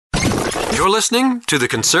You're listening to The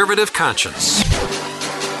Conservative Conscience.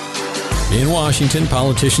 In Washington,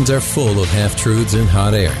 politicians are full of half-truths and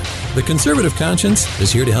hot air. The Conservative Conscience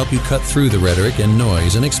is here to help you cut through the rhetoric and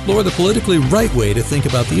noise and explore the politically right way to think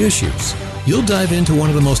about the issues. You'll dive into one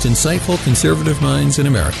of the most insightful conservative minds in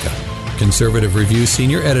America, Conservative Review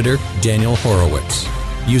Senior Editor Daniel Horowitz.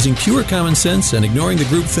 Using pure common sense and ignoring the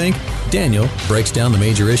groupthink, Daniel breaks down the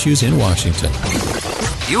major issues in Washington.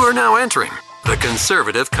 You are now entering The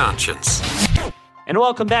Conservative Conscience. And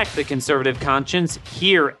welcome back to The Conservative Conscience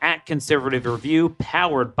here at Conservative Review,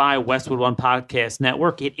 powered by Westwood One Podcast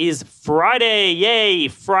Network. It is Friday. Yay!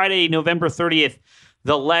 Friday, November 30th,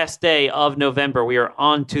 the last day of November. We are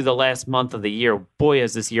on to the last month of the year. Boy,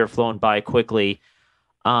 has this year flown by quickly.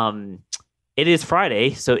 It is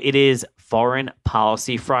Friday, so it is Foreign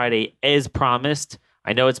Policy Friday, as promised.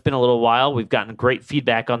 I know it's been a little while. We've gotten great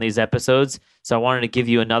feedback on these episodes, so I wanted to give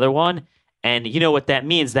you another one. And you know what that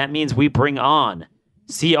means? That means we bring on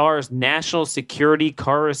CR's national security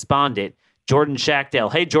correspondent, Jordan Schachtel.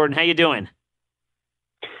 Hey, Jordan, how you doing?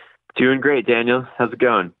 Doing great, Daniel. How's it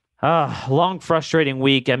going? Long, frustrating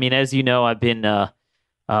week. I mean, as you know, I've been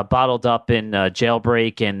bottled up in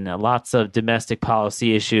jailbreak and lots of domestic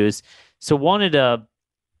policy issues. So wanted to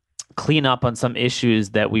clean up on some issues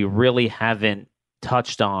that we really haven't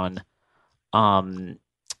touched on.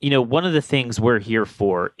 One of the things we're here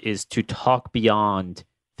for is to talk beyond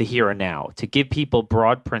the here and now, to give people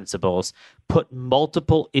broad principles, put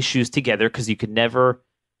multiple issues together, because you can never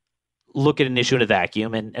look at an issue in a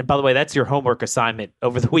vacuum. And by the way, that's your homework assignment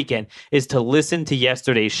over the weekend, is to listen to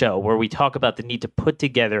yesterday's show where we talk about the need to put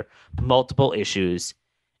together multiple issues,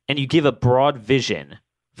 and you give a broad vision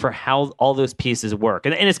for how all those pieces work.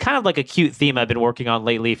 And it's kind of like a cute theme I've been working on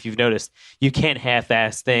lately. If you've noticed, you can't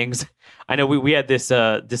half-ass things. I know we had this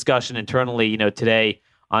discussion internally, today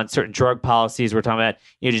on certain drug policies. We're talking about,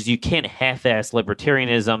 you can't half-ass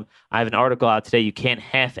libertarianism. I have an article out today. You can't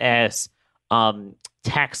half-ass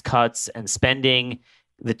tax cuts and spending.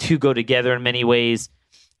 The two go together in many ways.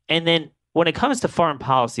 And then when it comes to foreign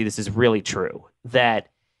policy, this is really true, that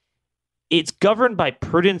it's governed by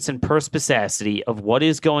prudence and perspicacity of what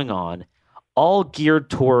is going on, all geared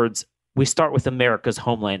towards, we start with America's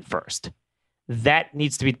homeland first. That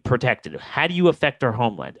needs to be protected. How do you affect our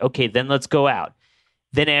homeland? Okay, then let's go out.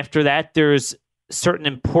 Then after that, there's certain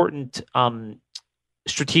important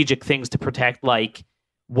strategic things to protect, like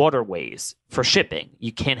waterways for shipping.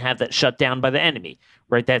 You can't have that shut down by the enemy,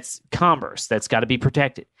 right? That's commerce. That's got to be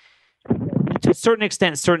protected. To a certain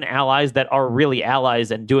extent, certain allies that are really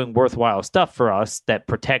allies and doing worthwhile stuff for us that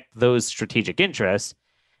protect those strategic interests.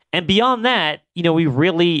 And beyond that, we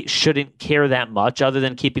really shouldn't care that much other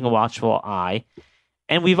than keeping a watchful eye.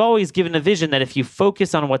 And we've always given a vision that if you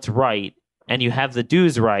focus on what's right and you have the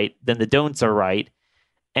do's right, then the don'ts are right,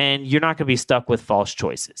 and you're not going to be stuck with false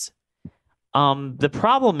choices. The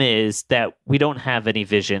problem is that we don't have any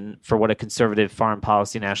vision for what a conservative foreign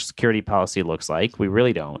policy, national security policy looks like. We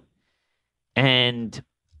really don't. And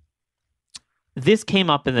this came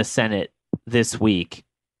up in the Senate this week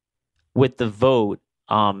with the vote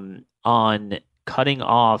on cutting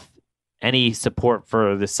off any support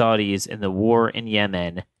for the Saudis in the war in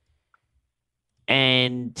Yemen.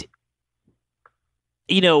 And,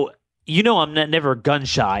 I'm never gun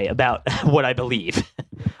shy about what I believe.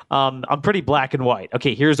 I'm pretty black and white.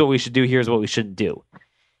 Okay, here's what we should do. Here's what we shouldn't do.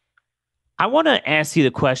 I want to ask you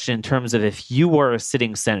the question in terms of if you were a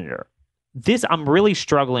sitting senator. I'm really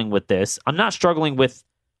struggling with this. I'm not struggling with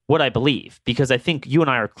what I believe, because I think you and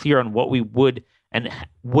I are clear on what we would and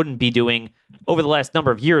wouldn't be doing over the last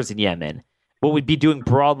number of years in Yemen, what we'd be doing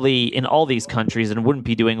broadly in all these countries and wouldn't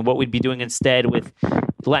be doing, what we'd be doing instead with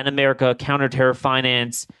Latin America, counterterror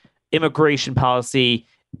finance, immigration policy,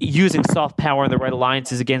 using soft power and the right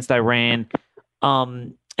alliances against Iran,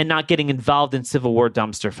 and not getting involved in civil war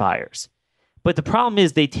dumpster fires. But the problem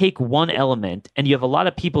is they take one element, and you have a lot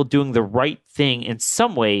of people doing the right thing in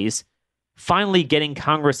some ways, finally getting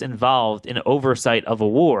Congress involved in oversight of a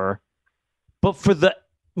war, but for the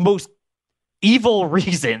most evil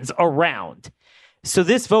reasons around. So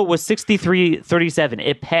this vote was 63-37.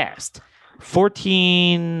 It passed.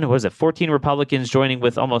 14 Republicans joining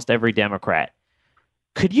with almost every Democrat.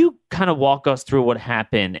 Could you kind of walk us through what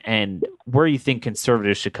happened and where you think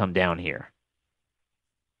conservatives should come down here?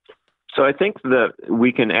 So I think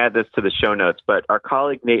we can add this to the show notes, but our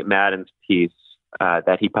colleague Nate Madden's piece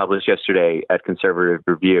that he published yesterday at Conservative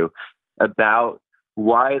Review about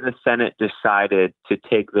why the Senate decided to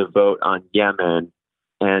take the vote on Yemen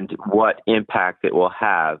and what impact it will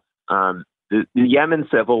have. The Yemen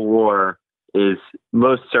civil war is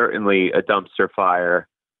most certainly a dumpster fire.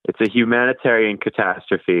 It's a humanitarian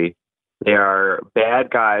catastrophe. They are bad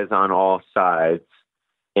guys on all sides.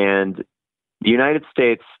 And the United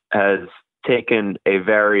States has taken a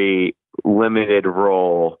very limited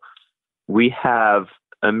role. We have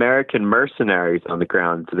American mercenaries on the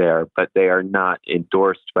ground there, but they are not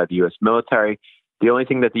endorsed by the U.S. military. The only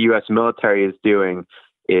thing that the U.S. military is doing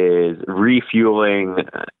is refueling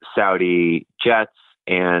Saudi jets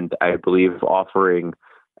and I believe offering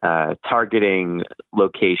targeting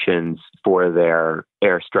locations for their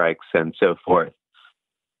airstrikes and so forth.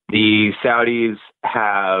 The Saudis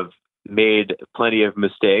have made plenty of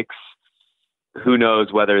mistakes. Who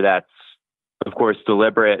knows whether that's, of course,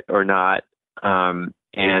 deliberate or not.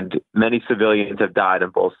 And many civilians have died on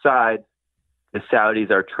both sides. The Saudis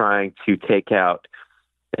are trying to take out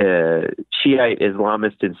Shiite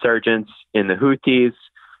Islamist insurgents in the Houthis.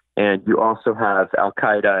 And you also have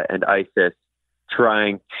Al-Qaeda and ISIS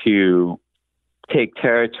trying to take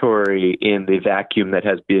territory in the vacuum that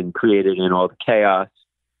has been created in all the chaos.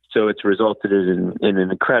 So it's resulted in an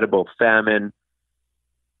incredible famine,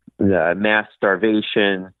 mass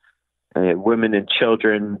starvation, women and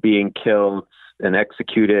children being killed and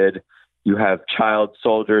executed. You have child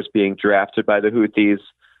soldiers being drafted by the Houthis.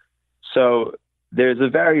 So there's a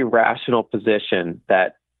very rational position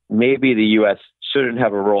that maybe the U.S. shouldn't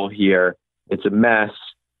have a role here. It's a mess.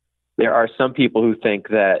 There are some people who think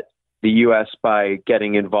that the U.S., by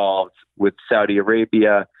getting involved with Saudi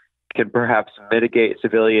Arabia, can perhaps mitigate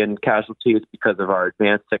civilian casualties because of our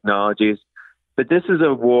advanced technologies. But this is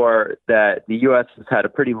a war that the U.S. has had a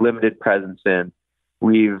pretty limited presence in.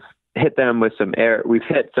 We've hit them with we've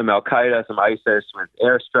hit some Al-Qaeda, some ISIS with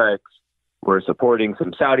airstrikes. We're supporting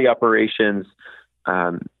some Saudi operations.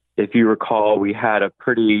 If you recall, we had a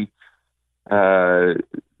pretty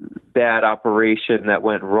bad operation that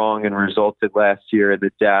went wrong and resulted last year in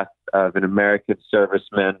the death of an American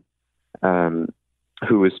serviceman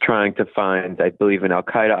who was trying to find, I believe, an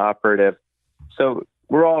Al-Qaeda operative. So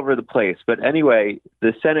we're all over the place. But anyway,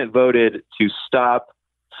 the Senate voted to stop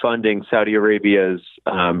funding Saudi Arabia's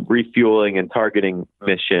refueling and targeting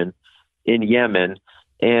mission in Yemen.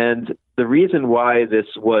 And the reason why this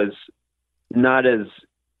was not as,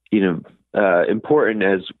 important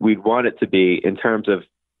as we'd want it to be in terms of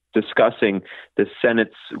discussing the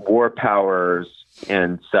Senate's war powers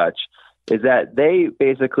and such is that they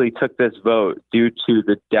basically took this vote due to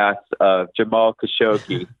the death of Jamal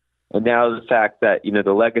Khashoggi. And now the fact that,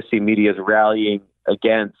 the legacy media is rallying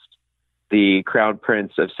against the Crown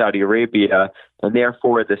Prince of Saudi Arabia, and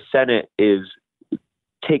therefore the Senate is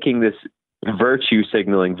taking this virtue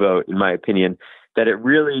signaling vote, in my opinion, that it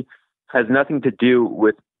really has nothing to do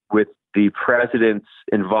with the president's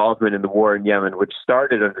involvement in the war in Yemen, which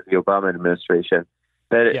started under the Obama administration.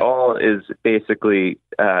 That it all is basically,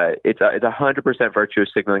 it's 100% virtue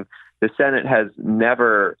signaling. The Senate has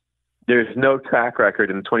never, there's no track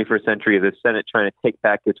record in the 21st century of the Senate trying to take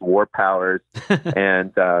back its war powers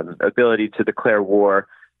and ability to declare war.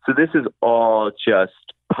 So this is all just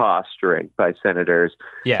posturing by senators.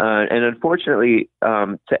 And unfortunately,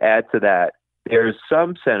 to add to that, there's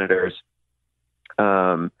some senators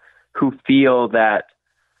who feel that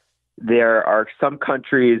there are some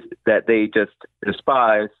countries that they just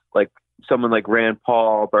despise, like someone like Rand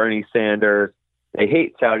Paul, Bernie Sanders. They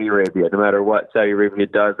hate Saudi Arabia. No matter what Saudi Arabia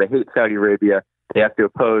does, they hate Saudi Arabia. They have to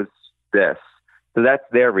oppose this. So that's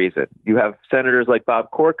their reason. You have senators like Bob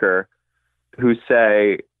Corker who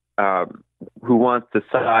say, who wants to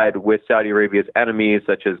side with Saudi Arabia's enemies,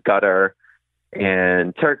 such as Qatar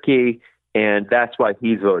and Turkey. And that's why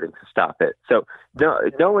he's voting to stop it. So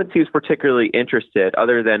no one seems particularly interested,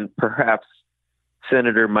 other than perhaps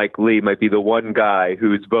Senator Mike Lee might be the one guy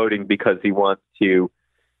who's voting because he wants to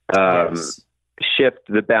shift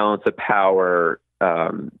the balance of power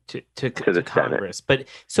to the Congress. But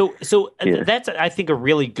so that's, I think, a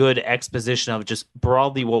really good exposition of just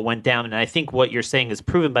broadly what went down. And I think what you're saying is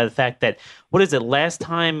proven by the fact that, what is it, last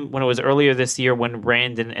time when it was earlier this year when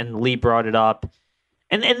Rand and Lee brought it up,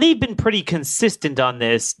 and they've been pretty consistent on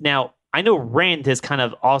this. Now, I know Rand has kind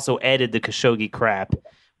of also added the Khashoggi crap,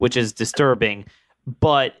 which is disturbing,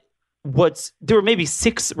 but there were maybe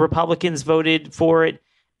 6 Republicans voted for it,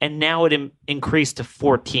 and now it increased to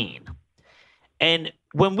 14. And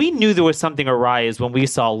when we knew there was something awry is when we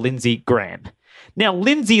saw Lindsey Graham. Now,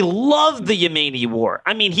 Lindsey loved the Yemeni war.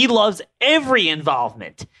 I mean, he loves every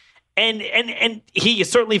involvement. And he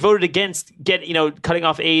certainly voted against cutting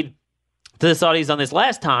off aid to the Saudis on this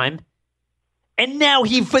last time. And now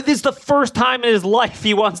this is the first time in his life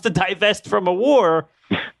he wants to divest from a war.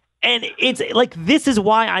 And it's like, this is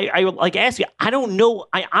why I ask you, I don't know.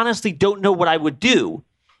 I honestly don't know what I would do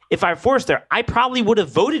if I were forced there, I probably would have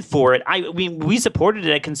voted for it. I mean, we supported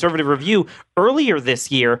it at Conservative Review earlier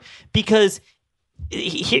this year because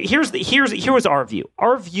here was our view.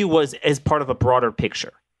 Our view was as part of a broader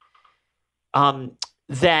picture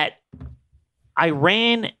that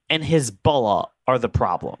Iran and Hezbollah are the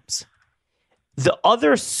problems. The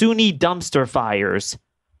other Sunni dumpster fires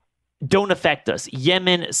don't affect us.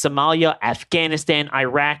 Yemen, Somalia, Afghanistan,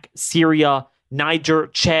 Iraq, Syria, Niger,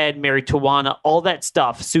 Chad, Marijuana, all that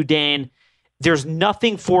stuff, Sudan. There's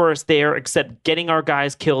nothing for us there except getting our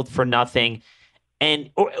guys killed for nothing. And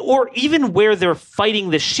or even where they're fighting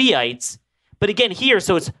the Shiites. But again, here,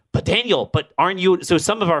 so it's, but Daniel, but aren't you? So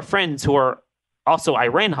some of our friends who are also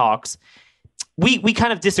Iran hawks, we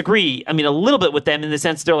kind of disagree. I mean, a little bit with them in the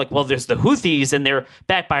sense they're like, well, there's the Houthis and they're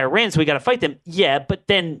backed by Iran, so we got to fight them. Yeah, but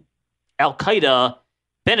then Al-Qaeda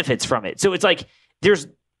benefits from it. So it's like there's,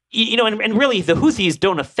 and really the Houthis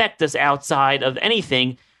don't affect us outside of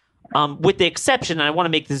anything, with the exception, and I want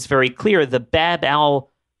to make this very clear, the Bab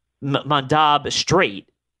al-Mandab Strait,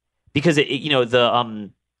 because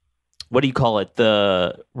the what do you call it?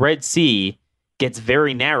 The Red Sea gets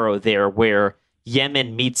very narrow there where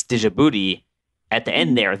Yemen meets Djibouti at the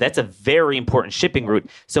end there. That's a very important shipping route.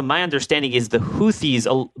 So my understanding is the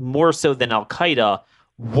Houthis, more so than Al-Qaeda,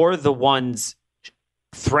 were the ones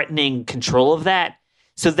threatening control of that.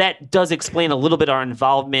 So that does explain a little bit our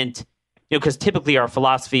involvement, because typically our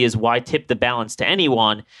philosophy is why tip the balance to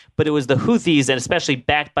anyone, but it was the Houthis, and especially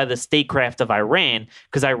backed by the statecraft of Iran,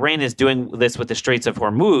 because Iran is doing this with the Straits of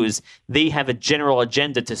Hormuz. They have a general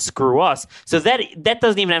agenda to screw us. So that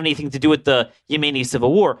doesn't even have anything to do with the Yemeni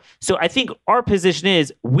civil war. So I think our position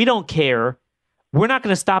is we don't care. We're not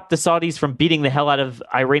going to stop the Saudis from beating the hell out of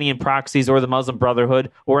Iranian proxies or the Muslim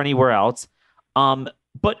Brotherhood or anywhere else.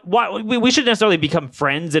 But why we shouldn't necessarily become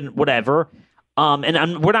friends and whatever.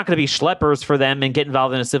 And we're not going to be schleppers for them and get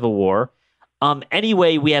involved in a civil war.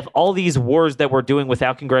 Anyway, we have all these wars that we're doing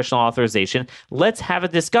without congressional authorization. Let's have a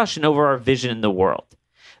discussion over our vision in the world.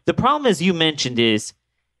 The problem, as you mentioned, is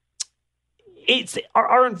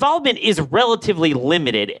our involvement is relatively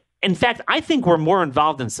limited. In fact, I think we're more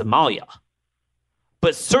involved in Somalia.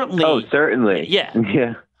 But certainly... Oh, certainly.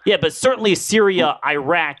 Yeah. Yeah, but certainly Syria,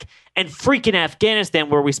 Iraq, and freaking Afghanistan,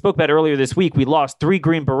 where we spoke about earlier this week, we lost 3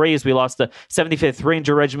 Green Berets. We lost the 75th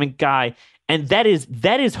Ranger Regiment guy. And that is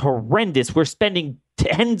horrendous. We're spending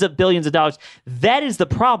tens of billions of dollars. That is the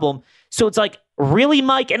problem. So it's like, really,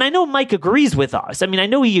 Mike? And I know Mike agrees with us. I mean, I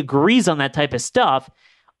know he agrees on that type of stuff.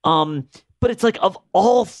 But it's like, of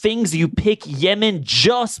all things, you pick Yemen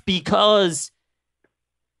just because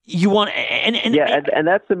you want... And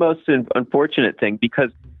that's the most unfortunate thing, because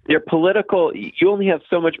they're political. You only have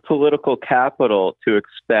so much political capital to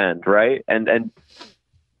expend, right? And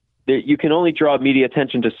you can only draw media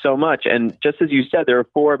attention to so much. And just as you said, there were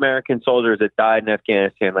 4 American soldiers that died in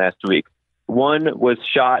Afghanistan last week. One was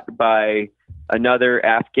shot by another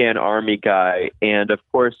Afghan army guy. And of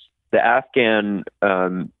course, the Afghan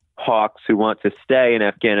hawks who want to stay in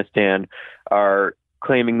Afghanistan are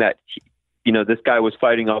claiming that, this guy was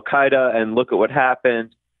fighting Al-Qaeda and look at what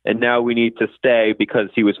happened. And now we need to stay because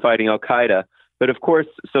he was fighting Al-Qaeda. But of course,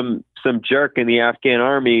 some jerk in the Afghan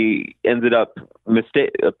army ended up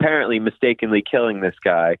apparently mistakenly killing this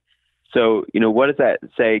guy. So, what does that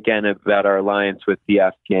say again about our alliance with the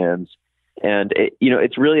Afghans? And,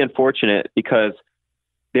 it's really unfortunate because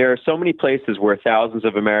there are so many places where thousands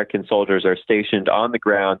of American soldiers are stationed on the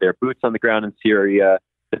ground. There are boots on the ground in Syria.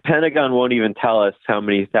 The Pentagon won't even tell us how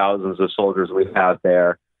many thousands of soldiers we have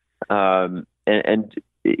there. And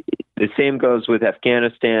the same goes with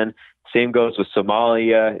Afghanistan. Same goes with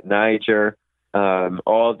Somalia, Niger,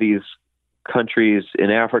 all these countries in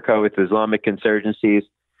Africa with Islamic insurgencies.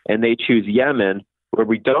 And they choose Yemen, where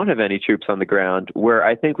we don't have any troops on the ground, where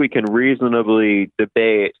I think we can reasonably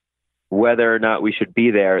debate whether or not we should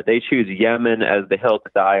be there. They choose Yemen as the hill to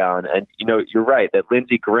die on. And, you're right that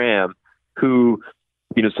Lindsey Graham, who,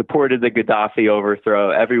 supported the Gaddafi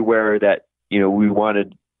overthrow everywhere that, we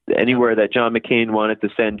wanted, anywhere that John McCain wanted to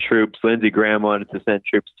send troops, Lindsey Graham wanted to send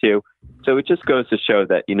troops too. So it just goes to show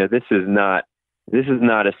that, this is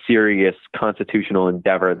not a serious constitutional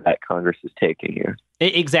endeavor that Congress is taking here.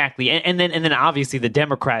 Exactly. And then obviously the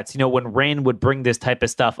Democrats, when Rand would bring this type of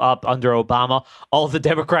stuff up under Obama, all the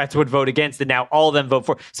Democrats would vote against it. Now all of them vote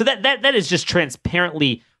for it. So that is just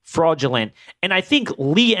transparently fraudulent. And I think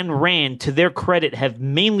Lee and Rand, to their credit, have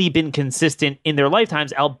mainly been consistent in their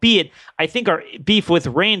lifetimes, albeit I think our beef with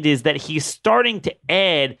Rand is that he's starting to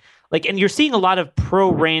add, and you're seeing a lot of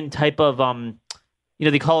pro-Rand type of,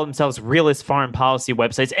 they call themselves realist foreign policy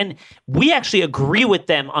websites. And we actually agree with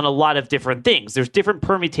them on a lot of different things. There's different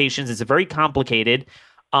permutations. It's very complicated.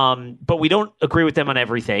 but we don't agree with them on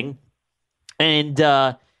everything. And,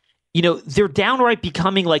 they're downright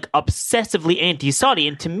becoming like obsessively anti-Saudi.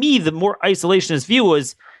 And to me, the more isolationist view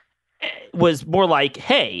was more like,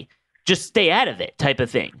 hey, just stay out of it type of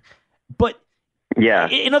thing. But yeah,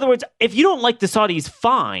 in other words, if you don't like the Saudis,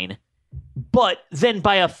 fine. But then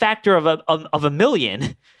by a factor of a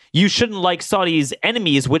million, you shouldn't like Saudi's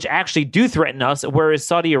enemies, which actually do threaten us. Whereas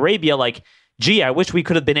Saudi Arabia, like, gee, I wish we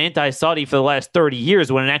could have been anti-Saudi for the last 30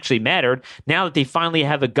 years when it actually mattered. Now that they finally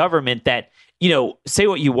have a government that, say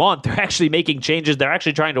what you want, they're actually making changes. They're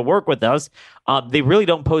actually trying to work with us. They really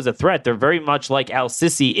don't pose a threat. They're very much like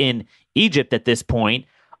al-Sisi in Egypt at this point.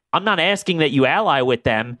 I'm not asking that you ally with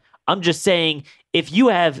them. I'm just saying, if you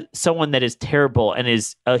have someone that is terrible and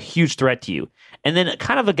is a huge threat to you, and then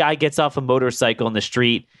kind of a guy gets off a motorcycle in the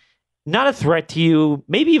street, not a threat to you,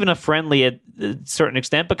 maybe even a friendly at a certain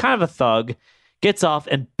extent, but kind of a thug, gets off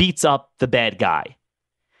and beats up the bad guy.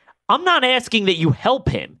 I'm not asking that you help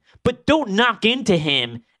him, but don't knock into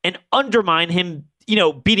him and undermine him,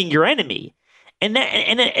 beating your enemy. And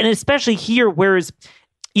especially here, whereas,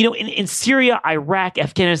 in Syria, Iraq,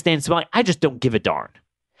 Afghanistan, Somalia, I just don't give a darn.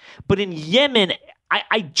 But in Yemen,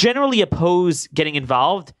 I generally oppose getting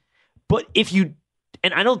involved. But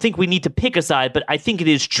and I don't think we need to pick a side, but I think it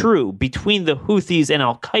is true between the Houthis and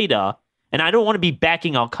Al-Qaeda, and I don't want to be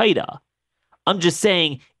backing Al-Qaeda. I'm just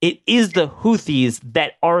saying it is the Houthis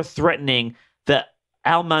that are threatening the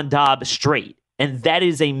Al-Mandab Strait. And that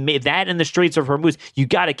is that in the Straits of Hormuz, you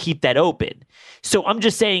got to keep that open. So I'm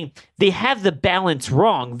just saying they have the balance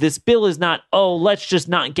wrong. This bill is not, let's just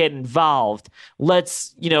not get involved.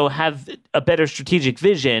 Let's, have a better strategic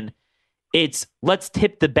vision. It's let's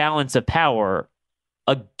tip the balance of power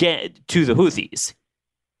again to the Houthis.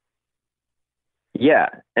 Yeah,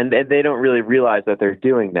 and they don't really realize that they're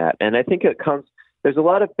doing that. And I think there's a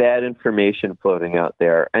lot of bad information floating out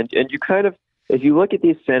there. And you kind of, if you look at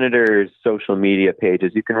these senators' social media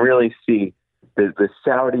pages, you can really see the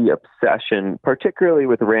Saudi obsession, particularly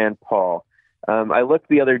with Rand Paul. I looked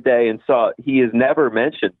the other day and saw he has never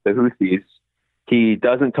mentioned the Houthis. He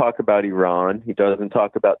doesn't talk about Iran. He doesn't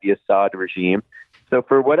talk about the Assad regime. So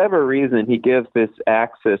for whatever reason, he gives this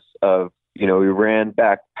axis of,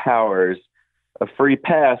 Iran-backed powers a free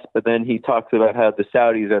pass, but then he talks about how the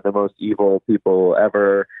Saudis are the most evil people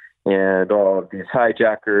ever, and all of these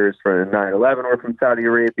hijackers from 9/11 were from Saudi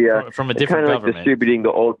Arabia. From a different kind of government. Like distributing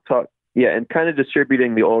the old talk. Yeah, and kind of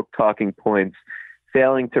distributing the old talking points,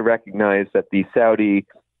 failing to recognize that the Saudi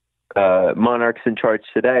monarchs in charge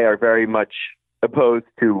today are very much opposed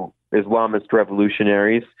to Islamist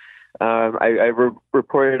revolutionaries. I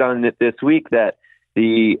reported on it this week that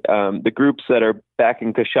the groups that are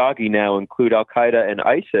backing Khashoggi now include Al-Qaeda and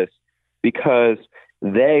ISIS, because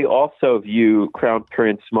they also view Crown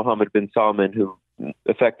Prince Mohammed bin Salman, who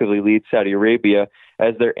effectively leads Saudi Arabia,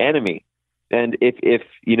 as their enemy. And if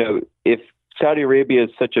Saudi Arabia is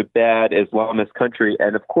such a bad Islamist country,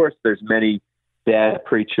 and of course there's many bad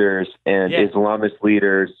preachers and Islamist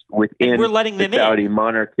leaders within we're letting the them Saudi in.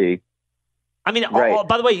 monarchy. I mean, Right.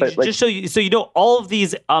 By the way, But, just so you know, all of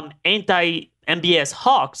these anti-MBS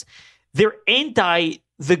hawks, they're anti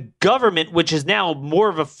the government, which is now more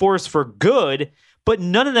of a force for good, but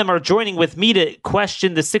none of them are joining with me to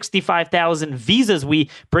question the 65,000 visas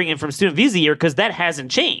we bring in from student visa year, because that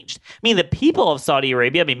hasn't changed. I mean, the people of Saudi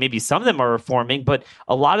Arabia, maybe some of them are reforming, but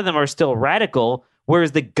a lot of them are still radical,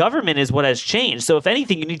 whereas the government is what has changed. So if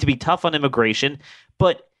anything, you need to be tough on immigration.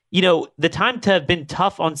 But, the time to have been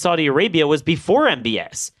tough on Saudi Arabia was before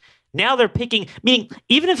MBS. Now they're picking, meaning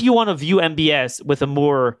even if you want to view MBS with a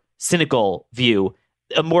more cynical view,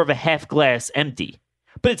 more of a half glass empty,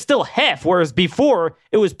 but it's still half, whereas before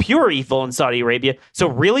it was pure evil in Saudi Arabia. So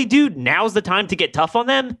really, dude, now's the time to get tough on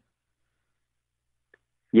them?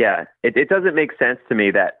 Yeah, it doesn't make sense to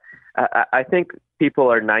me that I think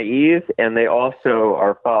people are naive, and they also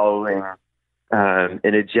are following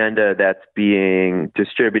an agenda that's being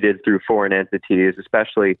distributed through foreign entities,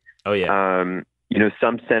 especially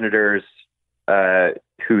some senators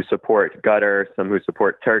who support Qatar, some who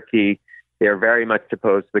support Turkey. They are very much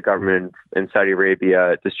opposed to the government in Saudi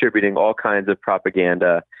Arabia distributing all kinds of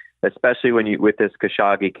propaganda, especially with this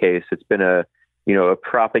Khashoggi case. It's been a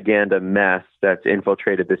propaganda mess that's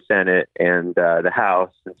infiltrated the Senate and the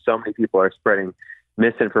House. And so many people are spreading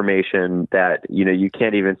misinformation that, you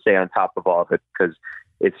can't even stay on top of all of it, because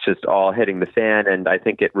it's just all hitting the fan. And I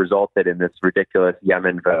think it resulted in this ridiculous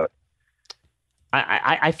Yemen vote.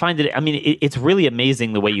 I find it, it's really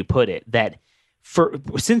amazing the way you put it, that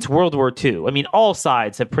since World War II, all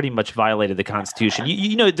sides have pretty much violated the Constitution.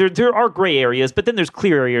 There are gray areas, but then there's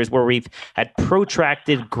clear areas where we've had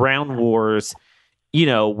protracted ground wars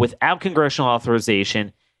without congressional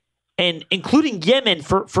authorization, and including Yemen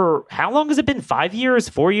for how long has it been? 5 years,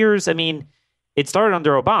 4 years? I mean, it started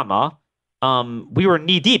under Obama. We were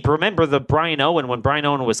knee deep. Remember when Brian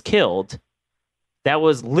Owen was killed? That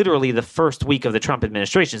was literally the first week of the Trump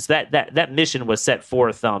administration. So that mission was set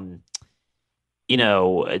forth, under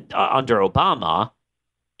Obama.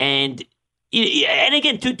 And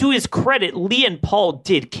again, to his credit, Lee and Paul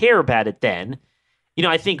did care about it then.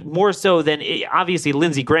 I think more so than, obviously,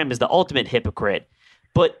 Lindsey Graham is the ultimate hypocrite.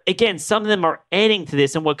 But again, some of them are adding to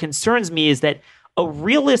this. And what concerns me is that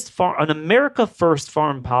an America First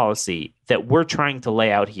foreign policy that we're trying to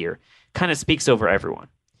lay out here kind of speaks over everyone.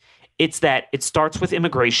 It's that it starts with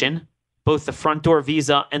immigration, both the front door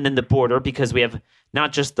visa and then the border, because we have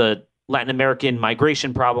not just the Latin American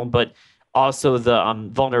migration problem, but also the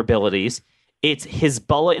vulnerabilities. It's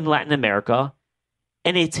Hezbollah in Latin America,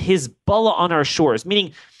 and it's Hezbollah on our shores,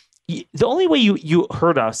 meaning the only way you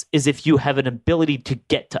hurt us is if you have an ability to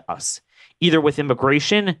get to us, either with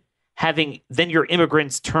immigration, having then your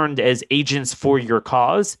immigrants turned as agents for your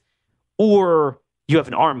cause, or you have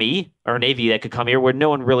an army or a navy that could come here where no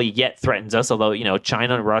one really yet threatens us, although,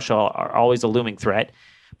 China and Russia are always a looming threat.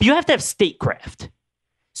 But you have to have statecraft.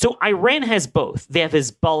 So Iran has both. They have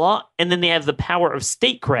Hezbollah, and then they have the power of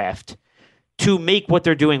statecraft to make what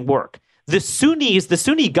they're doing work. The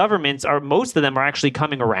Sunni governments most of them are actually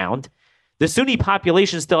coming around. The Sunni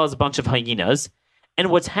population still has a bunch of hyenas. And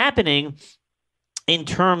what's happening in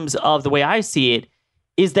terms of the way I see it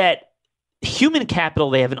is that human capital,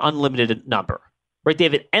 they have an unlimited number, right? They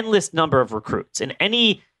have an endless number of recruits. In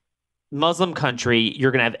any Muslim country,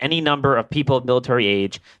 you're going to have any number of people of military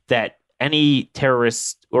age that any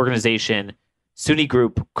terrorist organization, Sunni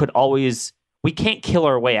group we can't kill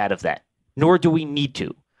our way out of that, nor do we need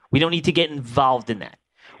to. We don't need to get involved in that.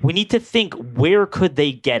 We need to think, where could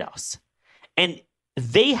they get us? And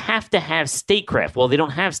they have to have statecraft. Well, they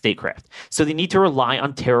don't have statecraft. So they need to rely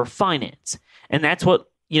on terror finance. And that's what,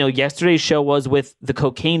 yesterday's show was with the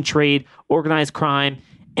cocaine trade, organized crime,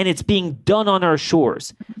 and it's being done on our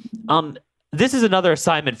shores. This is another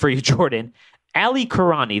assignment for you, Jordan. Ali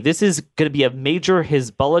Karani, this is going to be a major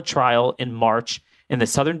Hezbollah trial in March in the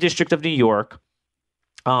Southern District of New York.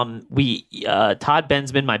 Todd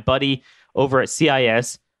Bensman, my buddy over at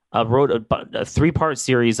CIS, wrote a 3-part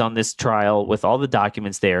series on this trial with all the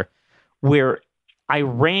documents there, where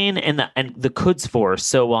Iran and the Quds Force.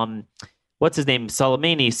 So, what's his name?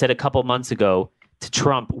 Soleimani said a couple months ago to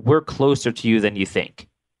Trump, "We're closer to you than you think."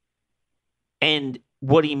 And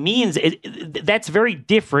what he means is that's very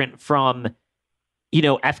different from,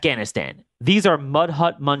 Afghanistan. These are mud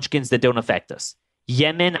hut munchkins that don't affect us.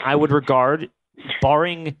 Yemen, I would regard,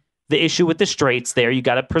 barring the issue with the Straits there, you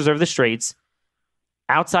got to preserve the Straits.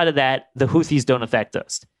 Outside of that, the Houthis don't affect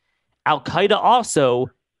us. Al-Qaeda also,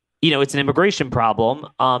 it's an immigration problem,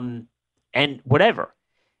 and whatever.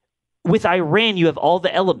 With Iran, you have all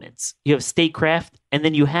the elements. You have statecraft, and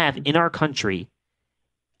then you have, in our country,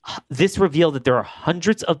 this revealed that there are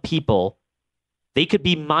hundreds of people, they could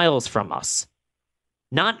be miles from us.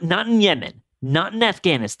 Not in Yemen, not in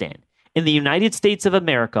Afghanistan. In the United States of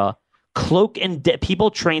America,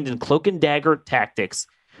 people trained in cloak and dagger tactics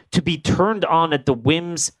to be turned on at the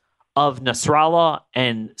whims of Nasrallah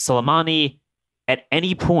and Soleimani at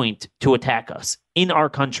any point to attack us in our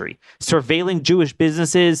country, surveilling Jewish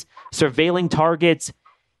businesses, surveilling targets.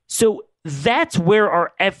 So that's where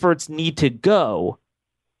our efforts need to go.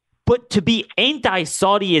 But to be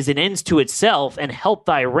anti-Saudi as an ends to itself and help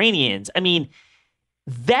the Iranians,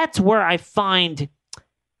 that's where I find,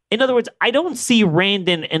 in other words, I don't see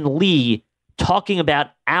Randon and Lee talking about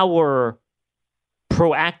our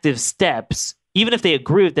proactive steps, even if they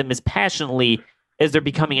agree with them as passionately as they're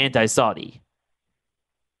becoming anti-Saudi.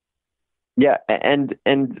 Yeah, and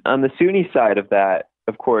on the Sunni side of that,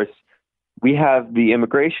 of course, we have the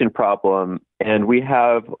immigration problem, and we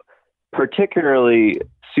have particularly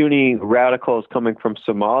Sunni radicals coming from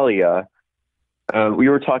Somalia. We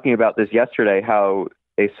were talking about this yesterday, how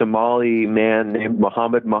a Somali man named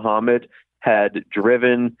Muhammad had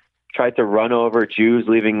tried to run over Jews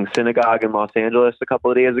leaving synagogue in Los Angeles a couple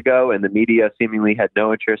of days ago, and the media seemingly had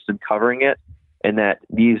no interest in covering it, and that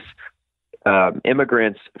these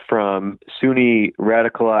immigrants from Sunni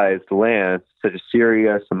radicalized lands, such as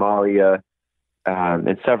Syria, Somalia,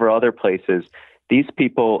 and several other places, these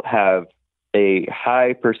people have a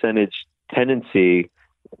high percentage tendency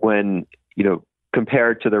when,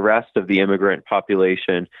 compared to the rest of the immigrant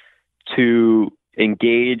population, to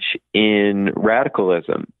engage in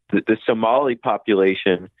radicalism. The Somali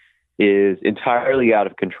population is entirely out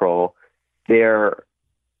of control. There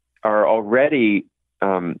are already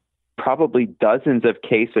probably dozens of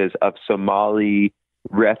cases of Somali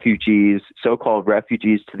refugees, so-called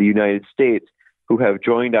refugees to the United States, who have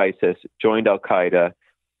joined ISIS, joined Al-Qaeda.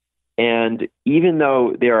 And even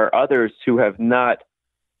though there are others who have not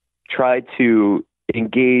tried to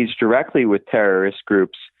engage directly with terrorist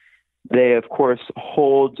groups, they, of course,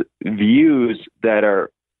 hold views that are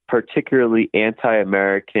particularly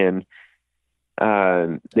anti-American.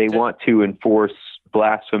 They want to enforce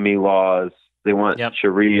blasphemy laws. They want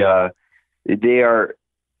Sharia. They are.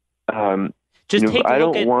 Just take a I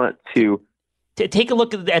look don't want to take a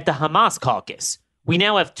look at the Hamas caucus. We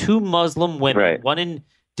now have 2 Muslim women, right. one in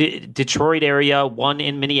Detroit area, one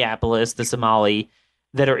in Minneapolis, the Somali,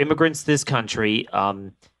 that are immigrants to this country,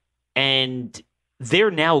 and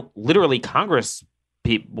they're now literally Congress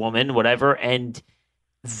woman, whatever, and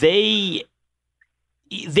they're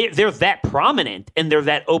that prominent and they're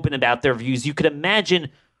that open about their views. You could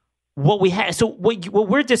imagine what we have. So what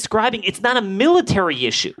we're describing, it's not a military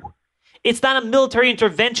issue. It's not a military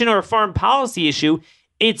intervention or a foreign policy issue.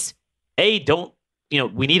 It's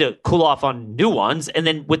we need to cool off on new ones. And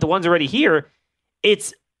then with the ones already here,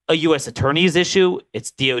 it's a U.S. attorney's issue.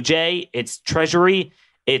 It's DOJ. It's Treasury.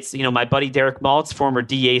 It's, my buddy Derek Maltz, former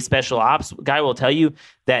DEA special ops guy, will tell you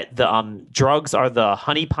that the drugs are the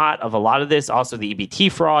honeypot of a lot of this. Also the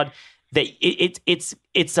EBT fraud. That it's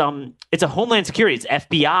a Homeland Security. It's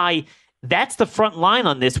FBI. That's the front line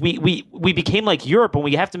on this. We became like Europe, and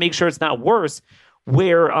we have to make sure it's not worse,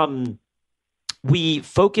 where we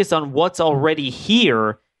focus on what's already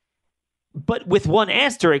here, but with one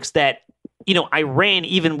asterisk that, Iran,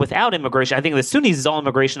 even without immigration, I think the Sunnis is all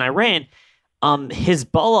immigration. Iran,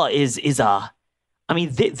 Hezbollah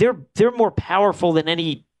they're more powerful than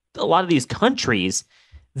a lot of these countries.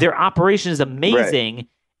 Their operation is amazing, right.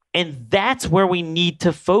 And that's where we need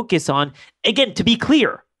to focus on. Again, to be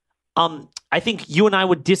clear, I think you and I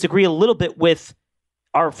would disagree a little bit with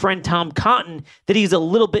our friend Tom Cotton that he's a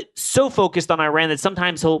little bit so focused on Iran that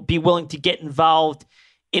sometimes he'll be willing to get involved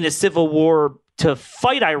in a civil war to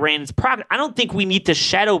fight Iran's I don't think we need to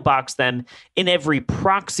shadow box them in every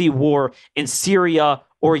proxy war in Syria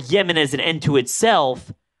or Yemen as an end to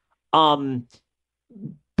itself. But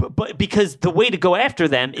because the way to go after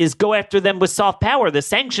them is go after them with soft power. The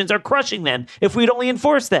sanctions are crushing them if we'd only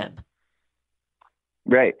enforce them.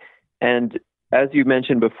 Right. And as you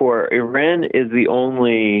mentioned before, Iran is the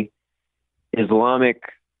only Islamic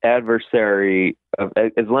supremacist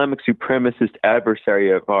adversary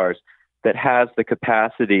of ours that has the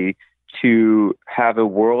capacity to have a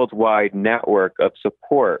worldwide network of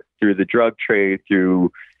support through the drug trade,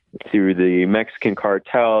 through the Mexican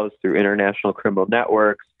cartels, through international criminal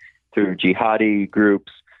networks, through jihadi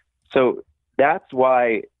groups. So that's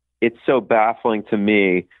why it's so baffling to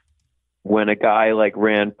me when a guy like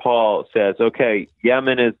Rand Paul says, okay,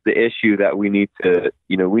 Yemen is the issue that we need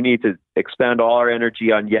to expend all our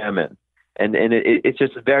energy on Yemen. And it's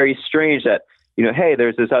just very strange that, hey,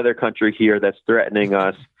 there's this other country here that's threatening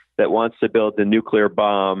us, that wants to build a nuclear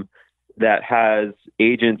bomb, that has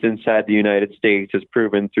agents inside the United States, as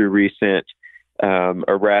proven through recent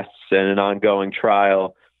arrests and an ongoing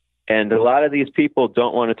trial. And a lot of these people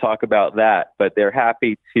don't want to talk about that, but they're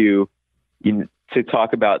happy to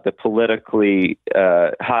talk about the politically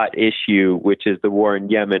hot issue, which is the war in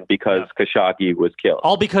Yemen because Khashoggi was killed.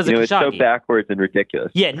 All because of Khashoggi. It's so backwards and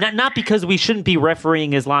ridiculous. Yeah, not because we shouldn't be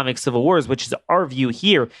refereeing Islamic civil wars, which is our view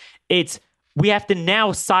here. It's we have to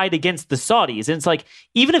now side against the Saudis. And it's like,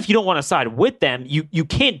 even if you don't want to side with them, you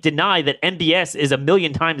can't deny that MBS is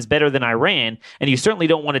 1,000,000 times better than Iran, and you certainly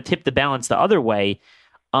don't want to tip the balance the other way.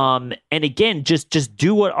 And again, just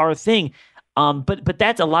do our thing. But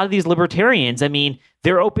that's a lot of these libertarians. I mean,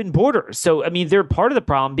 they're open borders. So, I mean, they're part of the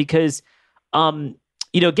problem because,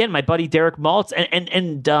 again, my buddy Derek Maltz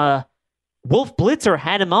and Wolf Blitzer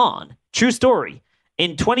had him on. True story.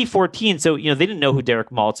 In 2014, so, they didn't know who Derek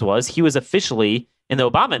Maltz was. He was officially in the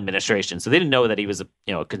Obama administration, so they didn't know that he was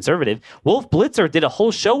a conservative. Wolf Blitzer did a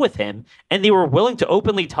whole show with him, and they were willing to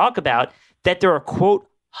openly talk about that there are, quote,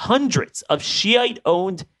 hundreds of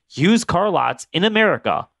Shiite-owned used car lots in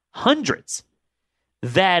America, hundreds,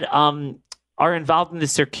 that are involved in the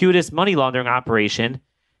circuitous money laundering operation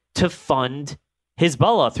to fund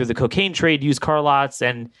Hezbollah through the cocaine trade, used car lots,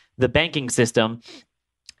 and the banking system.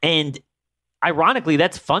 And ironically,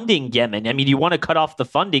 that's funding Yemen. I mean, you want to cut off the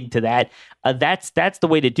funding to that. That's the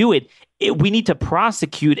way to do it. We need to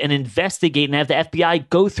prosecute and investigate and have the FBI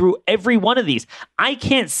go through every one of these. I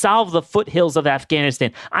can't solve the foothills of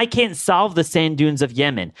Afghanistan. I can't solve the sand dunes of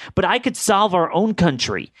Yemen, but I could solve our own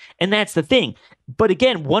country. And that's the thing. But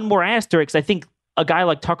again, one more asterisk. I think a guy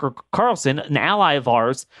like Tucker Carlson, an ally of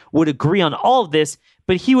ours, would agree on all of this,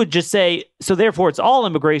 but he would just say, so therefore it's all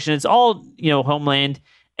immigration, it's all, homeland,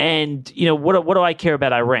 and, what do I care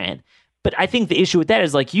about Iran? But I think the issue with that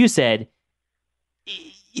is, like you said,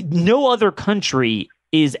 no other country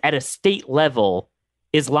is at a state level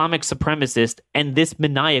Islamic supremacist and this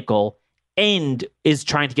maniacal and is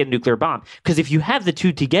trying to get a nuclear bomb. Because if you have the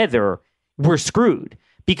two together, we're screwed.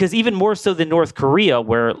 Because even more so than North Korea,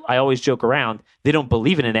 where I always joke around, they don't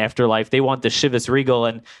believe in an afterlife. They want the Chivas Regal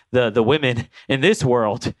and the women in this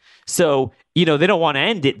world. So, they don't want to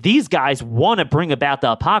end it. These guys want to bring about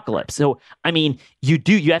the apocalypse. So, I mean, you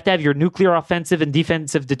have to have your nuclear offensive and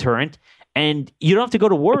defensive deterrent, and you don't have to go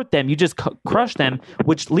to war with them. You just crush them,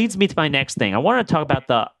 which leads me to my next thing. I want to talk about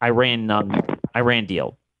the Iran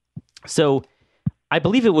deal. So I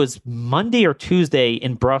believe it was Monday or Tuesday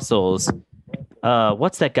in Brussels.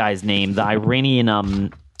 What's that guy's name? The Iranian,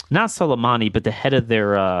 not Soleimani, but the head of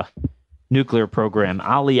their nuclear program,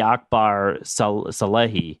 Ali Akbar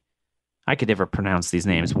Salehi. I could never pronounce these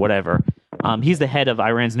names, whatever. He's the head of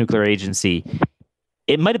Iran's nuclear agency.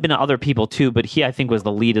 It might have been other people too, but he, I think, was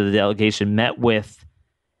the lead of the delegation, met with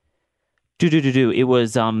It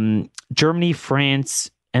was Germany,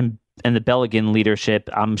 France, and the Belgian leadership.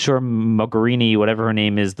 I'm sure Mogherini, whatever her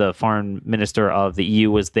name is, the foreign minister of the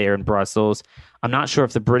EU, was there in Brussels. I'm not sure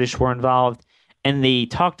if the British were involved. And they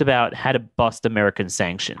talked about how to bust American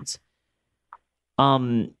sanctions.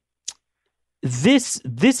 This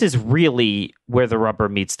is really where the rubber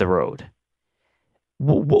meets the road.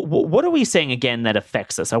 What are we saying again that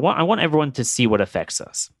affects us? I want everyone to see what affects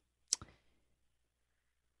us.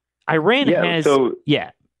 Iran has... Go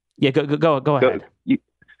ahead.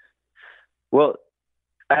 Well,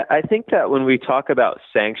 I think that when we talk about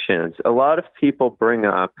sanctions, a lot of people bring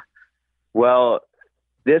up, well,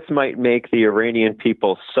 this might make the Iranian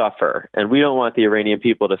people suffer, and we don't want the Iranian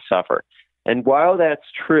people to suffer. And while that's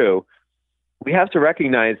true, we have to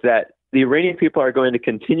recognize that the Iranian people are going to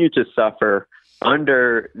continue to suffer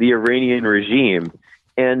under the Iranian regime.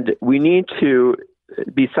 And we need to,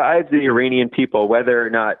 besides the Iranian people, whether or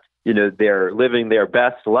not, they're living their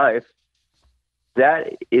best life,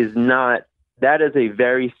 that is a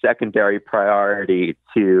very secondary priority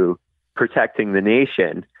to protecting the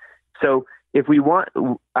nation. So if we want,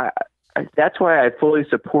 that's why I fully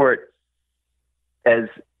support as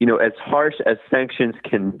harsh as sanctions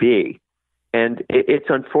can be. And it's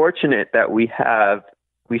unfortunate that we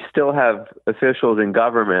still have officials in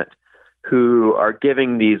government who are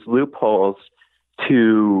giving these loopholes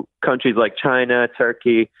to countries like China,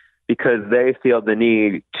 Turkey, because they feel the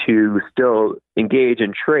need to still engage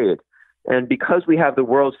in trade. And because we have the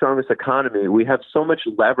world's strongest economy, we have so much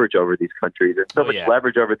leverage over these countries and so much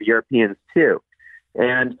leverage over the Europeans too.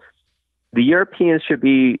 And the Europeans should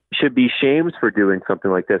be shamed for doing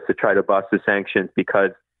something like this, to try to bust the sanctions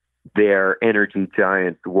because their energy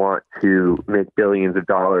giants want to make billions of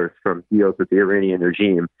dollars from deals with the Iranian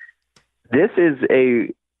regime.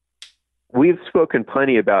 We've spoken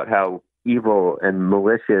plenty about how evil and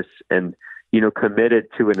malicious and, committed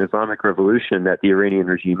to an Islamic revolution that the Iranian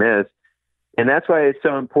regime is. And that's why it's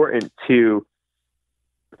so important to,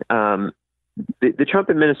 the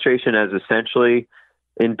Trump administration has essentially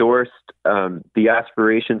endorsed the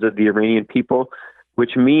aspirations of the Iranian people,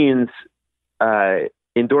 which means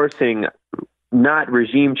endorsing not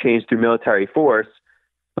regime change through military force,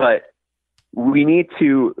 but we need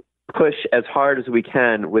to push as hard as we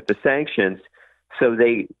can with the sanctions so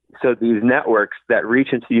these networks that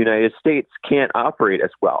reach into the United States can't operate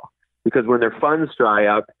as well. Because when their funds dry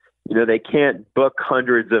up, they can't book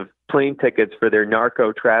hundreds of plane tickets for their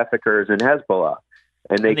narco traffickers and Hezbollah.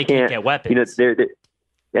 And they can't get weapons.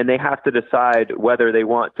 And they have to decide whether they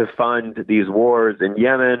want to fund these wars in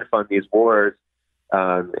Yemen, fund these wars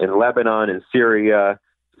in Lebanon and Syria,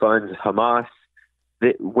 fund Hamas.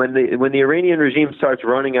 When the Iranian regime starts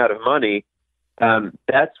running out of money,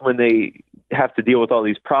 that's when they have to deal with all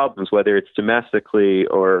these problems, whether it's domestically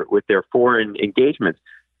or with their foreign engagements.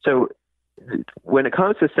 So when it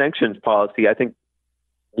comes to sanctions policy, I think,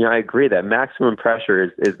 I agree that maximum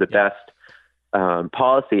pressure is the best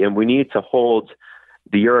policy, and we need to hold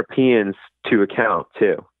the Europeans to account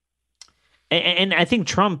too. And I think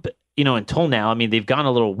Trump, until now, they've gone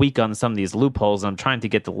a little weak on some of these loopholes. I'm trying to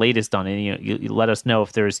get the latest on it. You let us know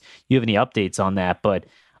if you have any updates on that. But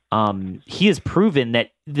he has proven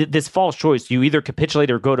that this false choice, you either capitulate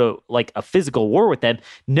or go to like a physical war with them.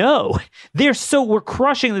 No, we're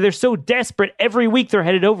crushing them. They're so desperate. Every week they're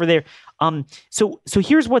headed over there. So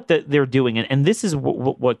here's what they're doing. And this is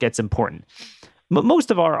what gets important.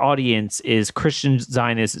 Most of our audience is Christian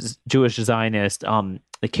Zionist, Jewish Zionist.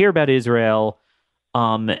 They care about Israel.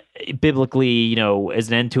 biblically, as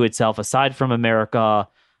an end to itself, aside from America.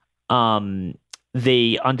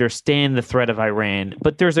 They understand the threat of Iran.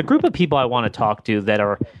 But there's a group of people I want to talk to that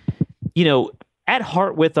are, at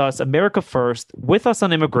heart with us, America first, with us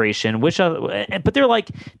on immigration, but they're like,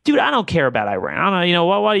 dude, I don't care about Iran. I don't know,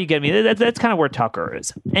 why do you get me? That's kind of where Tucker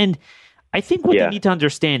is. And I think what they need to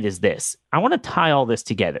understand is this. I want to tie all this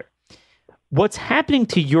together. What's happening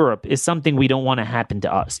to Europe is something we don't want to happen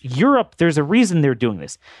to us. Europe, there's a reason they're doing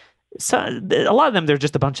this. So, a lot of them, they're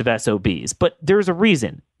just a bunch of SOBs, but there's a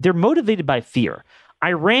reason. They're motivated by fear.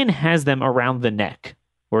 Iran has them around the neck,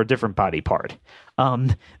 or a different body part.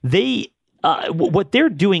 What they're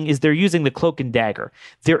doing is they're using the cloak and dagger.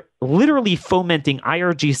 They're literally fomenting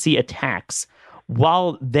IRGC attacks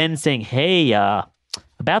while then saying, hey,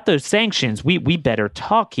 about those sanctions, we better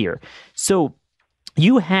talk here. So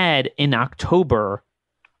you had in October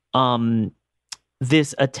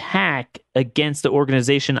this attack against the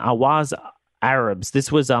organization Awaz Arabs.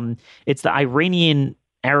 This was it's the Iranian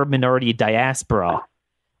Arab minority diaspora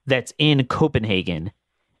that's in Copenhagen,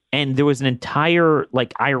 and there was an entire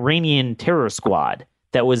Iranian terror squad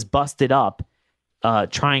that was busted up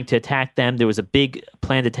trying to attack them. There was a big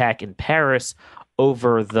planned attack in Paris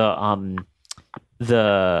over the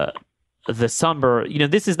summer.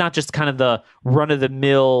 This is not just kind of the run of the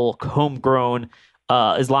mill homegrown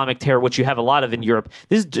Islamic terror, which you have a lot of in Europe.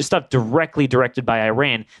 This is just stuff directly directed by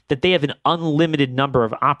Iran, that they have an unlimited number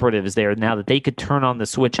of operatives there now that they could turn on the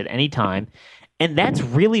switch at any time. And that's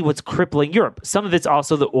really what's crippling Europe. Some of it's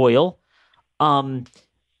also the oil. And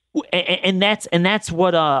that's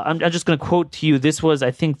what I'm just going to quote to you. This was,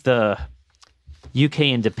 I think, the UK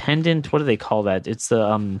Independent. What do they call that? It's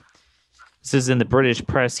the this is in the British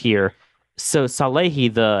press here. So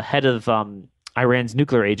Salehi, the head of Iran's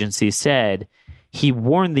nuclear agency, said he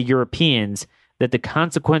warned the Europeans that the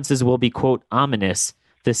consequences will be, quote, ominous.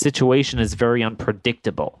 The situation is very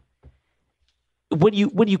unpredictable. When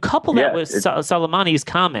you couple that with Soleimani's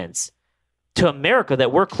comments to America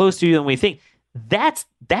that we're closer to you than we think, that's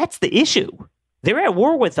the issue. They're at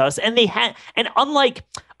war with us, and unlike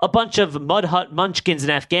a bunch of mud hut munchkins in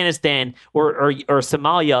Afghanistan or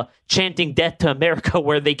Somalia chanting death to America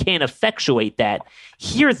where they can't effectuate that,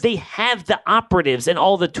 here they have the operatives and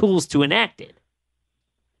all the tools to enact it.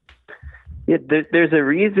 Yeah, there's a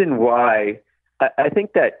reason why I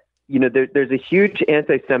think that there's a huge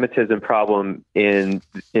anti-Semitism problem in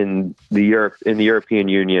the European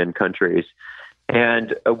Union countries,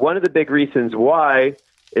 and one of the big reasons why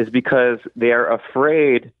is because they are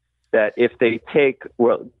afraid that if they take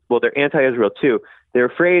they're anti-Israel too. They're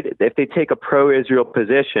afraid that if they take a pro-Israel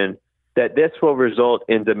position, that this will result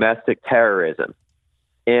in domestic terrorism,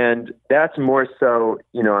 and that's more so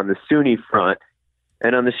on the Sunni front.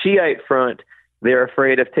 And on the Shiite front, they're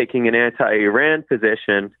afraid of taking an anti-Iran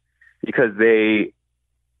position because they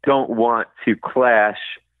don't want to clash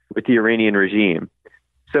with the Iranian regime.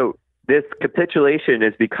 So this capitulation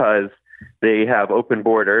is because they have open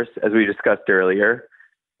borders, as we discussed earlier,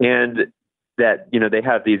 and that they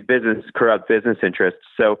have these corrupt business interests.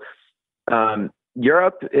 So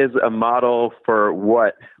Europe is a model for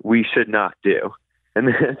what we should not do, and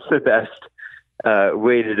that's the best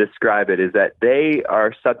way to describe it, is that they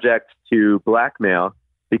are subject to blackmail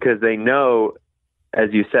because they know,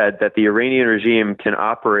 as you said, that the Iranian regime can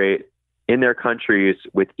operate in their countries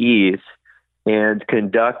with ease and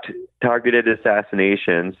conduct targeted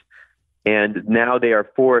assassinations. And now they are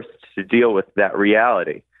forced to deal with that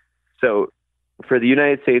reality. So for the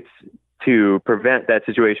United States to prevent that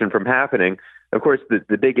situation from happening, of course,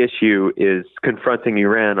 the big issue is confronting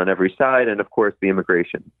Iran on every side, and of course, the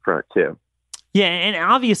immigration front too. Yeah, and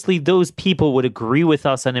obviously those people would agree with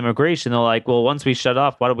us on immigration. They're like, well, once we shut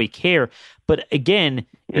off, why do we care? But again,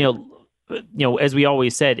 as we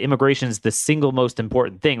always said, immigration is the single most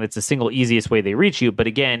important thing. That's the single easiest way they reach you. But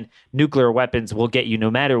again, nuclear weapons will get you no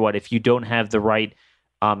matter what if you don't have the right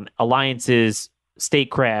alliances,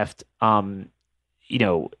 statecraft,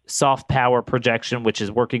 soft power projection, which is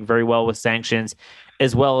working very well with sanctions,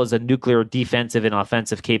 as well as a nuclear defensive and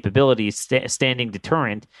offensive capability, standing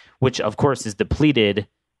deterrent, which of course is depleted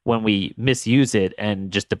when we misuse it and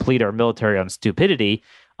just deplete our military on stupidity,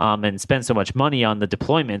 and spend so much money on the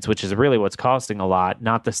deployments, which is really what's costing a lot,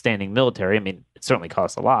 not the standing military. I mean, it certainly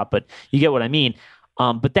costs a lot, but you get what I mean.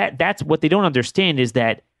 But that's what they don't understand is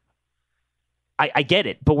that I get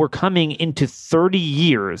it, but we're coming into 30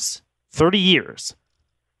 years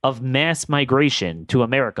of mass migration to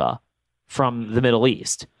America from the Middle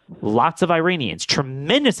East. Lots of Iranians,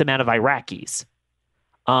 tremendous amount of Iraqis.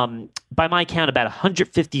 By my count, about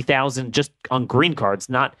 150,000 just on green cards,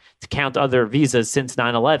 not to count other visas since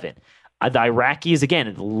 9/11. The Iraqis,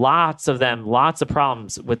 again, lots of them, lots of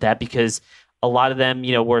problems with that because a lot of them,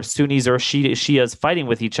 were Sunnis or Shias fighting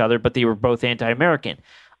with each other, but they were both anti-American.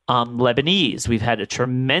 Lebanese, we've had a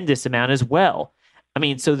tremendous amount as well. I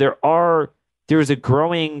mean, so there's a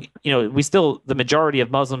growing, the majority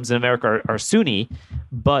of Muslims in America are Sunni,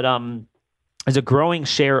 but there's a growing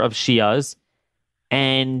share of Shias,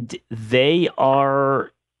 and they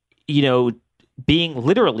are,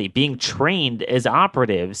 being trained as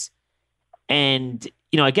operatives. And,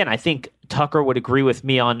 again, I think Tucker would agree with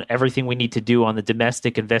me on everything we need to do on the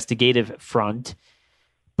domestic investigative front.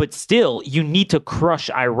 But still, you need to crush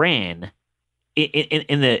Iran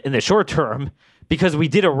in the short term because we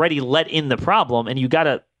did already let in the problem, and you got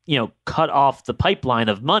to, cut off the pipeline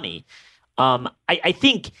of money. I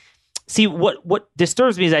think, see, what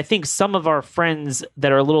disturbs me is I think some of our friends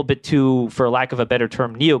that are a little bit too, for lack of a better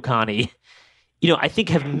term, neocon-y, I think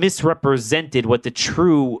have misrepresented what the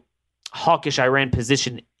true hawkish Iran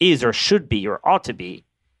position is or should be or ought to be.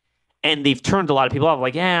 And they've turned a lot of people off,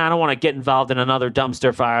 like, I don't want to get involved in another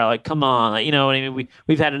dumpster fire. Like, come on, what I mean?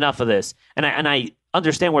 We've had enough of this. And I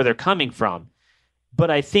understand where they're coming from. But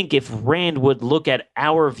I think if Rand would look at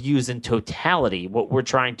our views in totality, what we're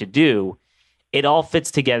trying to do, it all fits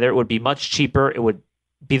together. It would be much cheaper. It would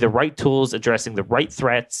be the right tools addressing the right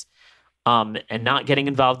threats, and not getting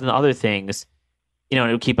involved in other things, and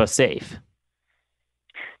it would keep us safe.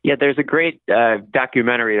 Yeah, there's a great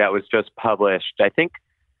documentary that was just published, I think,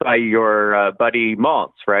 by your buddy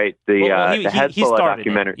Maltz, right? The Hezbollah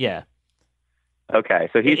documentary. Yeah. Okay,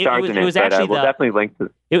 so he starred in it, but we'll definitely link to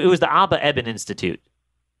it. It was the Abba Eban Institute.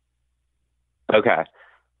 Okay.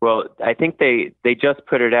 Well, I think they just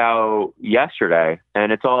put it out yesterday,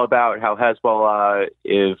 and it's all about how Hezbollah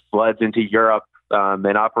floods into Europe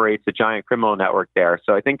and operates a giant criminal network there.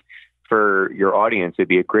 So I think for your audience, it'd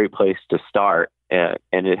be a great place to start. And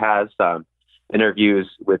it has interviews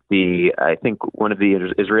with I think one of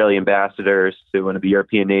the Israeli ambassadors to one of the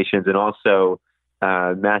European nations, and also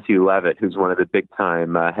Matthew Levitt, who's one of the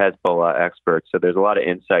big-time Hezbollah experts. So there's a lot of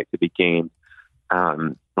insight to be gained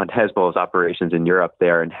on Hezbollah's operations in Europe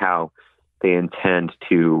there and how they intend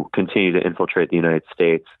to continue to infiltrate the United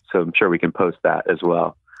States. So I'm sure we can post that as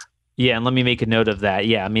well. Yeah, and let me make a note of that.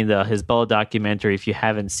 Yeah, I mean, the Hezbollah documentary, if you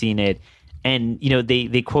haven't seen it, and,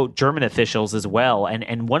 they quote German officials as well.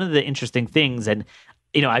 And one of the interesting things, and,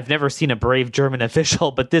 I've never seen a brave German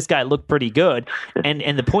official, but this guy looked pretty good.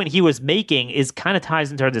 And the point he was making is kind of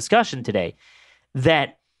ties into our discussion today,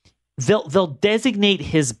 that they'll designate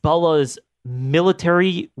Hezbollah's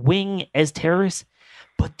military wing as terrorists,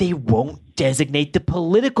 but they won't designate the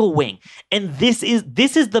political wing. And this is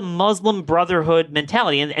the Muslim Brotherhood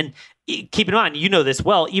mentality. And keep in mind, this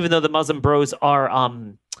well, even though the Muslim Bros are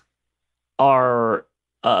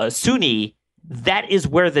Sunni, that is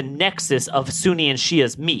where the nexus of Sunni and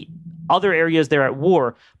Shias meet. Other areas they're at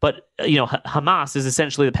war, but Hamas is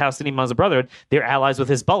essentially the Palestinian Muslim Brotherhood. They're allies with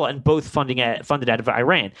Hezbollah and both funded out of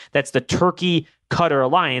Iran. That's the Turkey-Qatar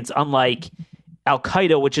alliance, unlike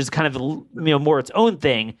Al-Qaeda, which is kind of more its own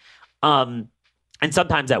thing. And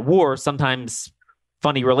sometimes at war, sometimes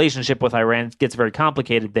funny relationship with Iran. It gets very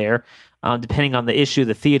complicated there, depending on the issue,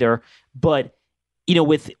 the theater. But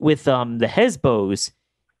with the Hezbollah,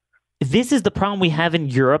 this is the problem we have in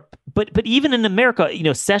Europe, but even in America,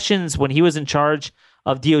 Sessions, when he was in charge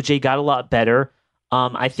of DOJ, got a lot better.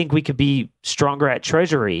 I think we could be stronger at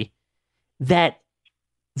Treasury. That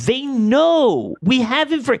they know we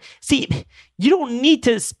have See, you don't need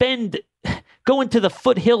to go into the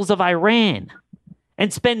foothills of Iran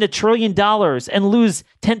and spend $1 trillion and lose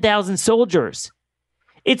 10,000 soldiers.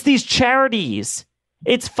 It's these charities.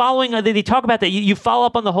 It's following, they talk about that. You follow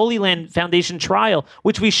up on the Holy Land Foundation trial,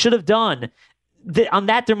 which we should have done. On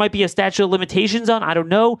that, there might be a statute of limitations on, I don't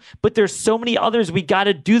know, but there's so many others. We got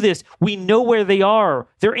to do this. We know where they are.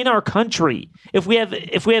 They're in our country. If we have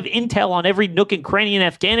intel on every nook and cranny in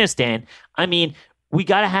Afghanistan, I mean, we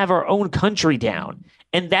got to have our own country down.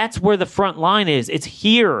 And that's where the front line is. It's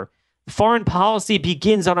here. Foreign policy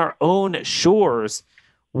begins on our own shores,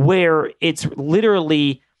 where it's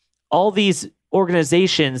literally all these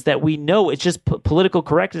organizations that we know it's just political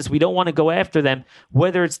correctness. We don't want to go after them,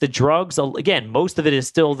 whether it's the drugs. Again, most of it is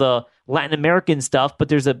still the Latin American stuff, but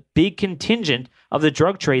there's a big contingent of the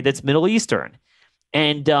drug trade that's Middle Eastern.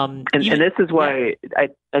 And this is why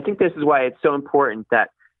I think this is why it's so important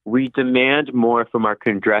that we demand more from our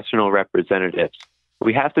congressional representatives.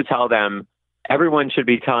 We have to tell them, everyone should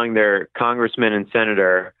be telling their congressmen and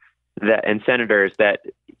senators that,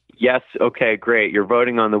 yes, okay, great, you're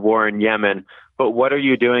voting on the war in Yemen, but what are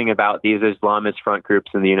you doing about these Islamist front groups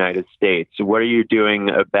in the United States? What are you doing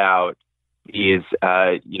about these,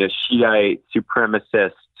 Shiite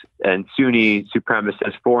supremacists and Sunni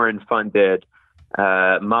supremacists, foreign-funded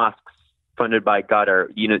mosques funded by Qatar,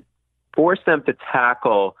 force them to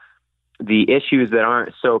tackle the issues that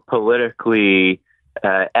aren't so politically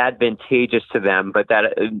advantageous to them, but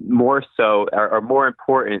that more so are more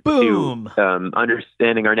important Boom. to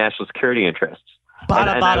understanding our national security interests.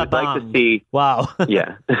 Bada, and bada, I would like to bong. see. Wow.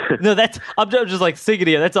 Yeah. No, I'm just like singing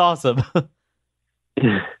here. That's awesome.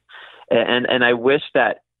 and I wish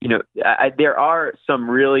that, there are some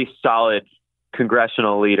really solid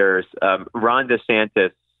congressional leaders. Ron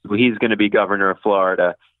DeSantis, he's going to be governor of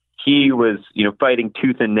Florida. He was, fighting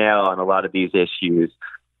tooth and nail on a lot of these issues.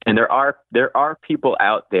 And there are people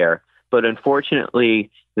out there, but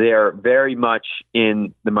unfortunately, they're very much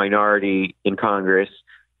in the minority in Congress.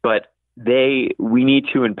 But we need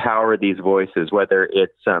to empower these voices, whether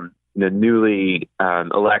it's the newly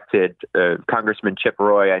elected Congressman Chip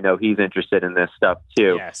Roy. I know he's interested in this stuff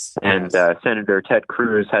too. Yes. And Senator Ted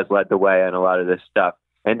Cruz has led the way on a lot of this stuff.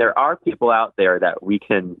 And there are people out there that we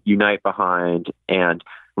can unite behind and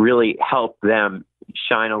really help them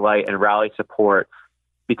shine a light and rally support.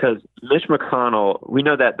 Because Mitch McConnell, we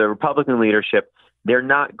know that the Republican leadership, they're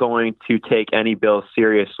not going to take any bill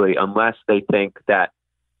seriously unless they think that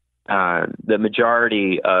the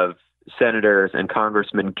majority of senators and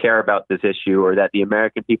congressmen care about this issue, or that the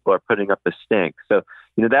American people are putting up a stink. So,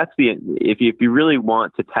 that's if you really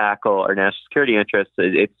want to tackle our national security interests,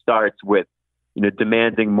 it starts with,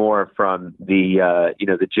 demanding more from the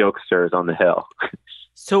jokesters on the Hill.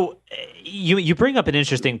 So you bring up an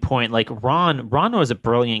interesting point. Like Ron was a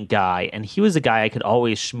brilliant guy, and he was a guy I could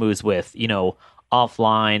always schmooze with,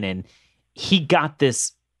 offline, and he got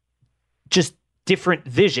this just different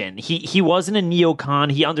vision. He wasn't a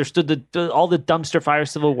neocon. He understood all the dumpster fire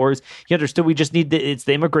civil wars. He understood we just need it's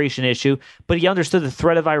the immigration issue, but he understood the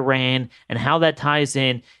threat of Iran and how that ties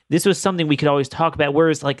in. This was something we could always talk about.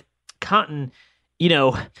 Whereas like Cotton,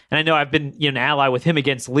 and I know I've been an ally with him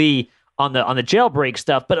against Lee on the jailbreak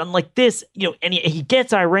stuff, but unlike this, and he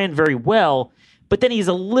gets Iran very well, but then he's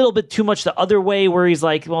a little bit too much the other way, where he's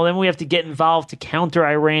like, well, then we have to get involved to counter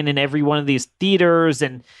Iran in every one of these theaters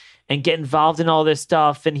and get involved in all this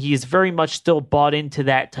stuff. And he's very much still bought into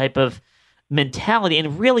that type of mentality.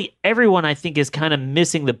 And really everyone, I think, is kind of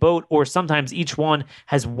missing the boat, or sometimes each one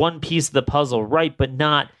has one piece of the puzzle right, but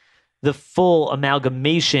not the full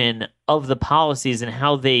amalgamation of the policies and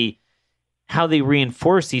how they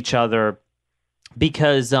reinforce each other.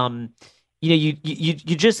 Because you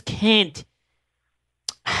just can't.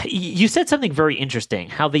 You said something very interesting,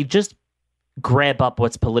 how they just grab up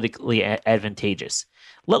what's politically advantageous.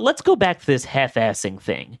 Let's go back to this half-assing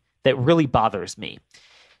thing that really bothers me.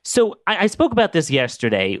 So I spoke about this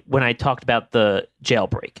yesterday when I talked about the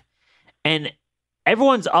jailbreak, and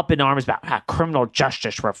everyone's up in arms about criminal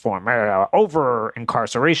justice reform,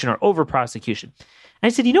 over-incarceration or over-prosecution.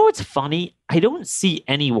 And I said, what's funny? I don't see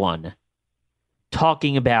anyone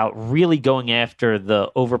talking about really going after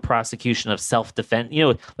the over-prosecution of self-defense.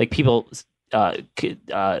 Like people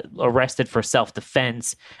arrested for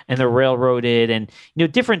self-defense and they're railroaded, and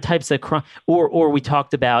different types of crime. Or we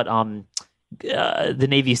talked about the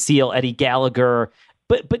Navy SEAL Eddie Gallagher.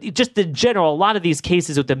 But just in general, a lot of these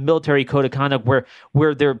cases with the military code of conduct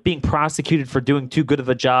where they're being prosecuted for doing too good of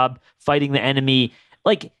a job fighting the enemy.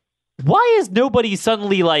 Like, why is nobody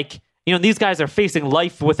suddenly like, these guys are facing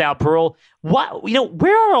life without parole? What,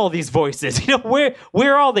 where are all these voices? Where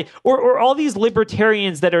are all they? Or all these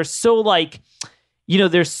libertarians that are so like,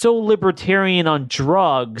 they're so libertarian on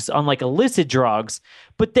drugs, on like illicit drugs.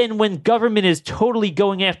 But then when government is totally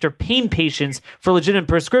going after pain patients for legitimate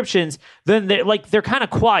prescriptions, then they're kind of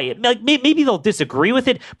quiet. Like maybe they'll disagree with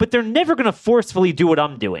it, but they're never going to forcefully do what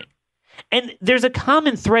I'm doing. And there's a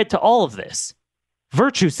common thread to all of this: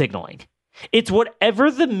 virtue signaling. It's whatever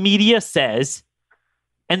the media says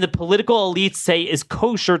and the political elites say is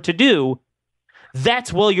kosher to do.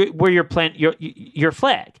 That's where you plant your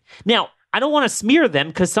flag. Now, I don't want to smear them,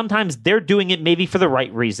 because sometimes they're doing it maybe for the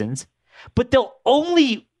right reasons, but they'll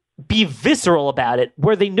only be visceral about it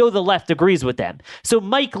where they know the left agrees with them. So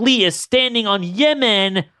Mike Lee is standing on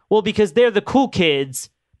Yemen, well, because they're the cool kids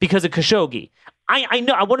because of Khashoggi. I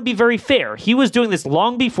know, I want to be very fair. He was doing this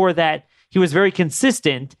long before that. He was very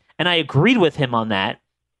consistent, and I agreed with him on that.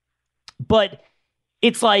 But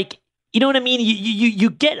it's like, you know what I mean? You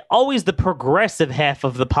get always the progressive half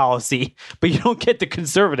of the policy, but you don't get the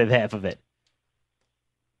conservative half of it.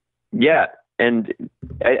 Yeah, and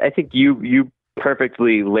I think you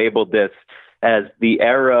perfectly labeled this as the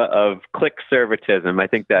era of click-servatism. I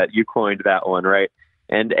think that you coined that one, right?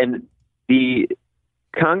 And the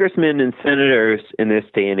congressmen and senators in this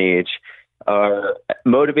day and age, are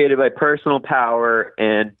motivated by personal power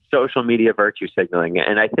and social media virtue signaling.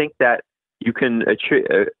 And I think that you can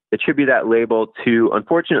attribute that label to,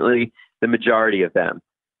 unfortunately, the majority of them.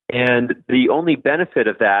 And the only benefit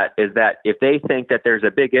of that is that if they think that there's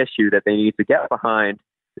a big issue that they need to get behind,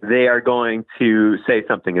 they are going to say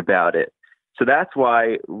something about it. So that's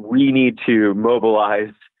why we need to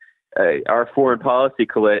mobilize our foreign policy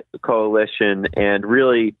coalition and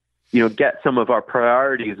really, get some of our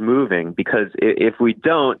priorities moving, because if we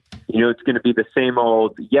don't, it's going to be the same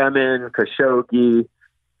old Yemen, Khashoggi,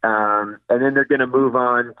 and then they're going to move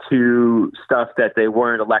on to stuff that they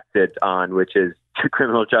weren't elected on, which is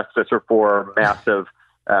criminal justice reform, massive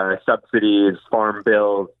subsidies, farm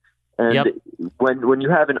bills. And when you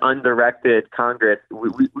have an undirected Congress,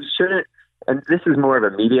 we shouldn't, and this is more of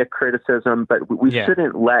a media criticism, but we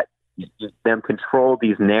shouldn't let them control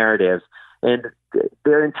these narratives. And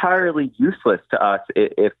they're entirely useless to us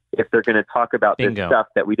if they're going to talk about this stuff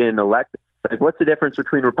that we didn't elect. Like, what's the difference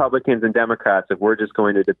between Republicans and Democrats if we're just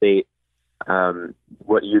going to debate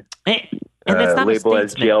what you label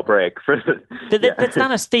as jailbreak? That's not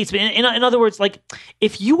a statesman. In other words, like,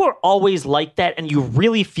 if you are always like that and you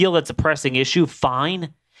really feel that's a pressing issue,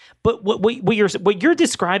 fine. But what you're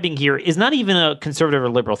describing here is not even a conservative or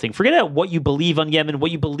liberal thing. Forget about what you believe on Yemen,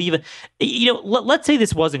 what you believe in. Let's say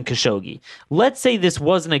this wasn't Khashoggi. Let's say this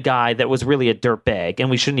wasn't a guy that was really a dirtbag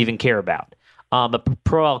and we shouldn't even care about. A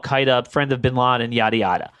pro Al-Qaeda, friend of bin Laden, yada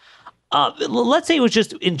yada. Let's say it was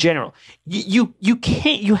just in general. You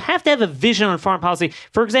have to have a vision on foreign policy.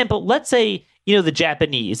 For example, let's say the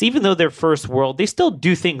Japanese, even though they're first world, they still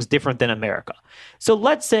do things different than America. So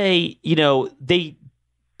let's say they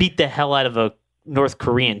beat the hell out of a North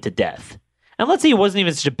Korean to death. And let's say he wasn't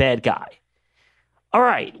even such a bad guy. All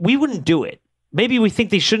right, we wouldn't do it. Maybe we think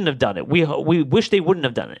they shouldn't have done it. We wish they wouldn't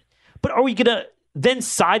have done it. But are we going to then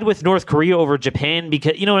side with North Korea over Japan?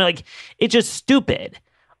 Because, it's just stupid.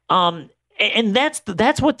 And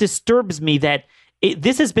that's what disturbs me, that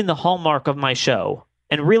this has been the hallmark of my show.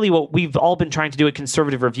 And really what we've all been trying to do at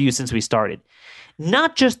Conservative Review since we started.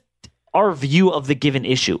 Not just our view of the given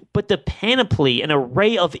issue, but the panoply and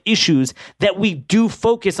array of issues that we do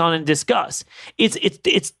focus on and discuss.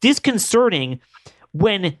 It's disconcerting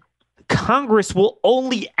when Congress will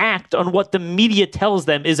only act on what the media tells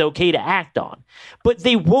them is okay to act on, but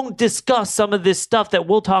they won't discuss some of this stuff that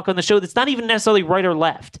we'll talk on the show that's not even necessarily right or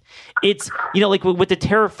left. It's, like with the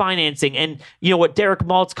terror financing and, what Derek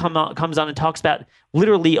Maltz comes on and talks about.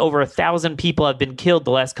 Literally over 1,000 people have been killed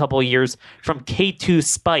the last couple of years from K2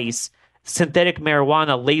 spice, synthetic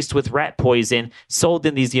marijuana laced with rat poison, sold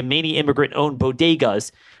in these Yemeni immigrant-owned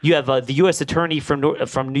bodegas. You have the U.S. attorney from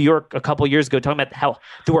New York a couple of years ago talking about how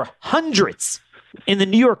there were hundreds in the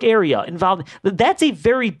New York area involved. That's a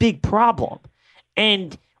very big problem.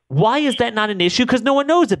 And why is that not an issue? Because no one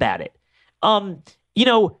knows about it.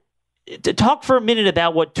 To talk for a minute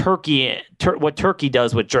about what Turkey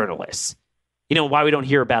does with journalists. Why we don't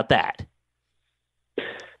hear about that.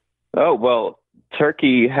 Oh, well,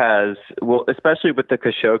 Turkey has, especially with the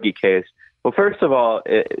Khashoggi case. Well, first of all,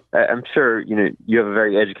 I'm sure you have a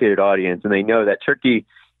very educated audience, and they know that Turkey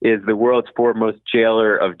is the world's foremost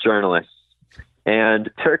jailer of journalists. And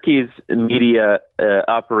Turkey's media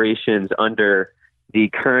operations under the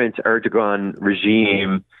current Erdogan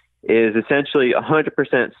regime is essentially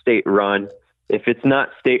 100% state-run. If it's not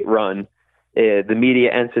state-run, the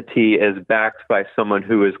media entity is backed by someone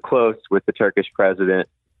who is close with the Turkish president,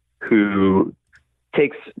 who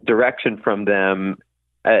takes direction from them.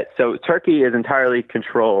 So Turkey is entirely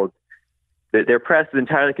controlled. Their press is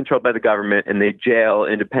entirely controlled by the government, and they jail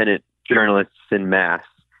independent journalists en masse.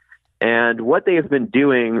 And what they have been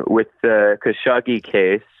doing with the Khashoggi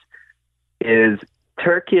case is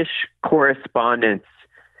Turkish correspondents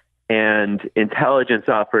and intelligence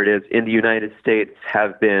operatives in the United States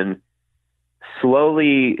have been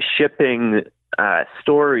slowly shipping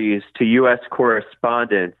stories to U.S.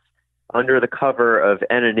 correspondents under the cover of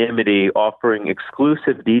anonymity, offering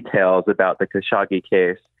exclusive details about the Khashoggi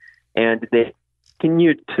case. And they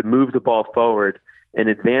continue to move the ball forward and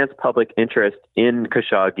advance public interest in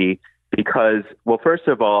Khashoggi because, well, first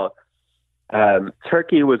of all,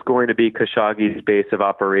 Turkey was going to be Khashoggi's base of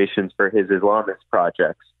operations for his Islamist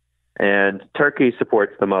projects. And Turkey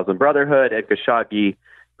supports the Muslim Brotherhood, and Khashoggi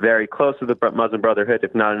very close to the Muslim Brotherhood,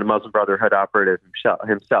 if not a Muslim Brotherhood operative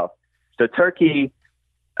himself. So Turkey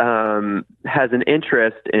has an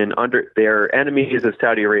interest in their enemies of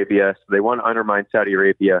Saudi Arabia, so they want to undermine Saudi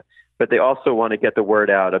Arabia, but they also want to get the word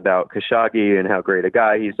out about Khashoggi and how great a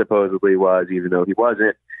guy he supposedly was, even though he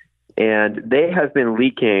wasn't. And they have been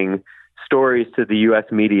leaking stories to the U.S.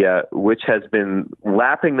 media, which has been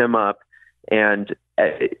lapping them up And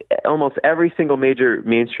almost every single major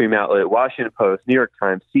mainstream outlet, Washington Post, New York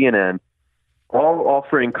Times, CNN, all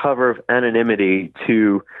offering cover of anonymity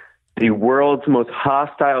to the world's most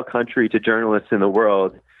hostile country to journalists in the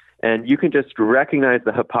world. And you can just recognize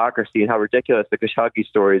the hypocrisy and how ridiculous the Khashoggi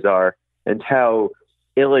stories are and how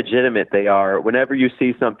illegitimate they are. Whenever you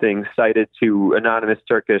see something cited to anonymous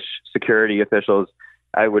Turkish security officials,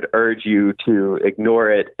 I would urge you to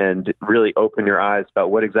ignore it and really open your eyes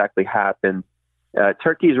about what exactly happened.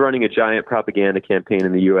 Turkey is running a giant propaganda campaign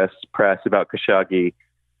in the U.S. press about Khashoggi.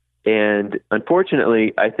 And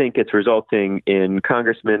unfortunately, I think it's resulting in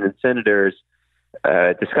congressmen and senators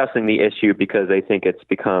discussing the issue because they think it's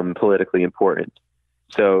become politically important.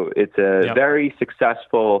 So it's a very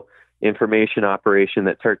successful information operation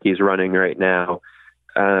that Turkey is running right now.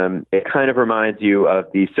 It kind of reminds you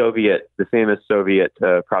of the famous Soviet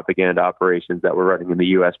propaganda operations that were running in the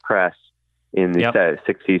U.S. press in the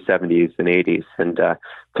 60s, 70s, and 80s. And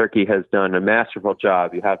Turkey has done a masterful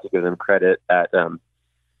job. You have to give them credit at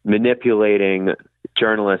manipulating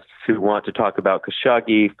journalists who want to talk about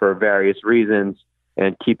Khashoggi for various reasons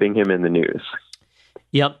and keeping him in the news.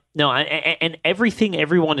 Yep. No, and everything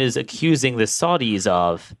everyone is accusing the Saudis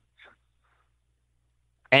of,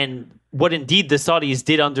 and what indeed the Saudis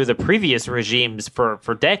did under the previous regimes for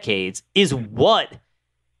decades, is what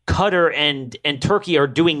Qatar and Turkey are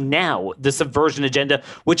doing now. The subversion agenda,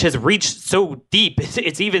 which has reached so deep,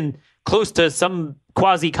 it's even close to some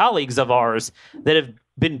quasi-colleagues of ours that have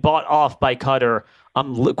been bought off by Qatar,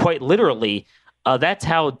 quite literally. That's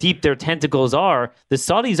how deep their tentacles are. The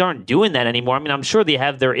Saudis aren't doing that anymore. I mean, I'm sure they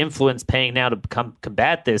have their influence paying now to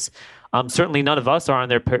combat this. Certainly none of us are on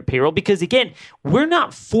their payroll because, again, we're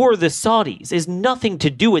not for the Saudis. It has nothing to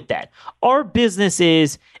do with that. Our business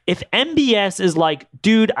is, if MBS is like,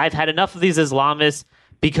 dude, I've had enough of these Islamists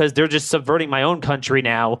because they're just subverting my own country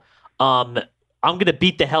now. I'm going to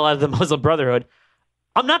beat the hell out of the Muslim Brotherhood.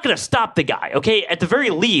 I'm not going to stop the guy, okay? At the very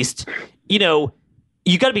least, you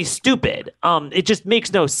got to be stupid. It just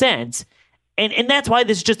makes no sense. And that's why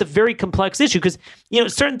this is just a very complex issue because,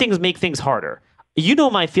 certain things make things harder. You know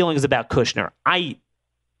my feelings about Kushner. I'm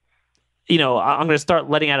going to start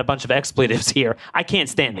letting out a bunch of expletives here. I can't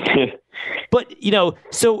stand it. But,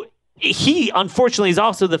 so he, unfortunately, is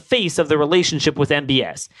also the face of the relationship with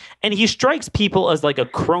MBS. And he strikes people as like a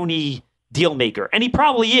crony deal maker. And he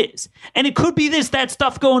probably is. And it could be that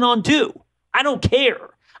stuff going on too. I don't care.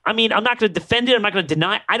 I mean, I'm not going to defend it. I'm not going to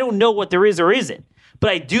deny it. I don't know what there is or isn't. But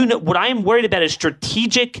I do know what I am worried about is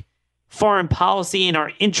strategic foreign policy in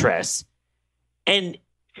our interests. And,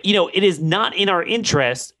 it is not in our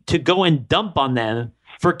interest to go and dump on them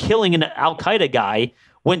for killing an Al-Qaeda guy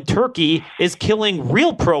when Turkey is killing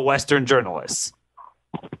real pro-Western journalists.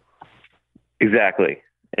 Exactly.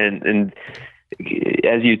 And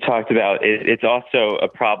as you talked about, it's also a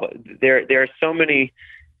problem. There are so many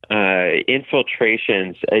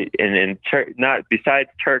infiltrations, and not besides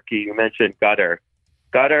Turkey. You mentioned Qatar.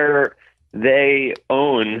 Qatar, they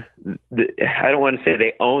own. I don't want to say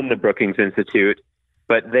they own the Brookings Institute,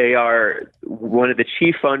 but they are one of the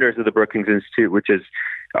chief funders of the Brookings Institute, which is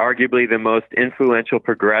arguably the most influential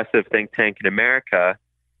progressive think tank in America.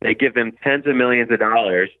 They give them tens of millions of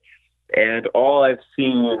dollars. And all I've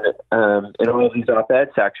seen in all of these op-ed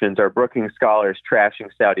sections are Brookings scholars trashing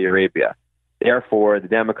Saudi Arabia. Therefore, the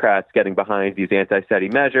Democrats getting behind these anti-Saudi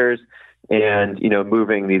measures and,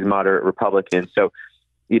 moving these moderate Republicans. So,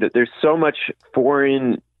 there's so much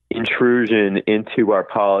foreign intrusion into our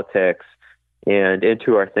politics and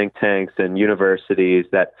into our think tanks and universities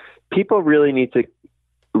that people really need to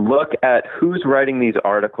look at who's writing these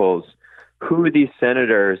articles, who these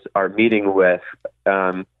senators are meeting with,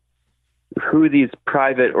 who these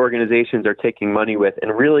private organizations are taking money with,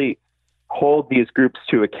 and really hold these groups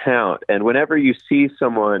to account. And whenever you see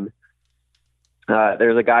someone,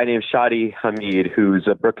 there's a guy named Shadi Hamid, who's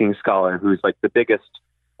a Brookings scholar, who's like the biggest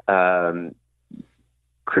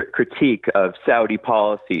critique of Saudi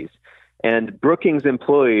policies. And Brookings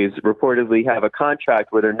employees reportedly have a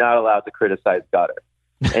contract where they're not allowed to criticize Qatar.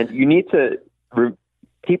 And you need to,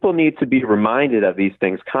 people need to be reminded of these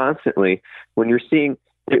things constantly when you're seeing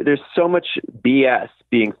there's so much BS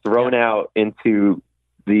being thrown out into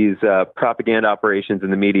these propaganda operations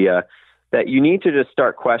in the media that you need to just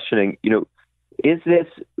start questioning, is this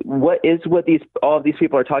all of these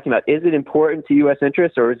people are talking about? Is it important to U.S.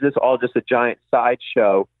 interests, or is this all just a giant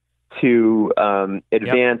sideshow to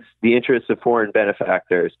advance the interests of foreign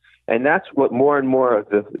benefactors? And that's what more and more of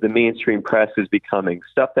the mainstream press is becoming,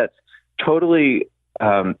 stuff that's totally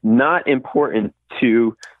not important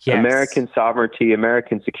to American sovereignty,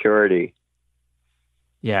 American security.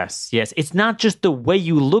 Yes. It's not just the way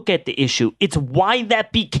you look at the issue. It's why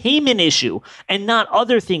that became an issue and not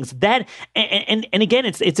other things. That and again,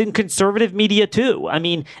 it's in conservative media too. I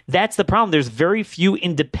mean, that's the problem. There's very few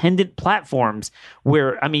independent platforms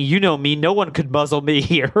where, I mean, you know me, no one could muzzle me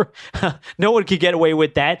here. No one could get away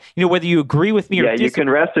with that. You know, whether you agree with me or disagree. You can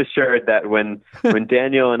rest assured that when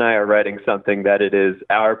Daniel and I are writing something, that it is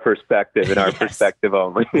our perspective and our perspective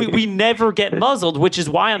only. we never get muzzled, which is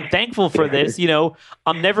why I'm thankful for this. You know,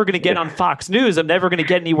 I'm never going to get on Fox News. I'm never going to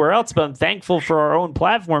get anywhere else, but I'm thankful for our own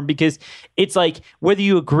platform, because it's like, whether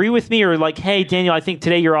you agree with me or like, hey, Daniel, I think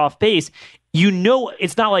today you're off base. You know,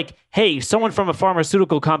 it's not like, hey, someone from a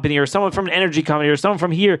pharmaceutical company or someone from an energy company or someone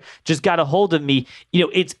from here just got a hold of me. You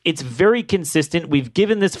know, it's very consistent. We've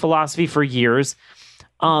given this philosophy for years.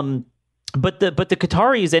 But the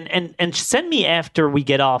Qataris, and send me after we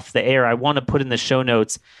get off the air, I want to put in the show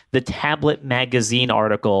notes the Tablet Magazine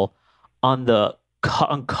article on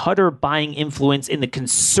Qatar buying influence in the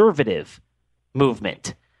conservative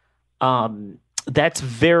movement. That's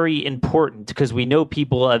very important, because we know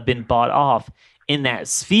people have been bought off in that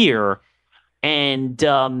sphere, and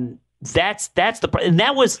that's and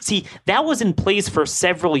that was in place for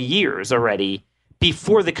several years already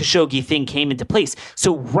before the Khashoggi thing came into place.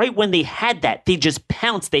 So right when they had that, they just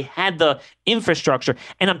pounced. They had the infrastructure,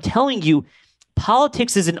 and I'm telling you,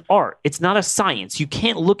 politics is an art. It's not a science. You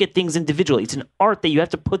can't look at things individually. It's an art that you have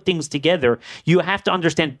to put things together. You have to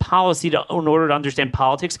understand policy in order to understand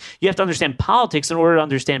politics. You have to understand politics in order to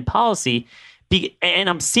understand policy. And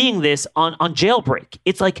I'm seeing this on Jailbreak.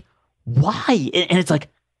 It's like, why? And it's like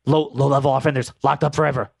low-level offenders locked up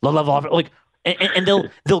forever. Low-level offenders, like, and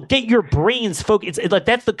they'll get your brains focused. It's like,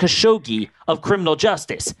 that's the Khashoggi of criminal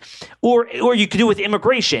justice. Or you could do with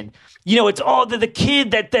immigration. You know, it's all the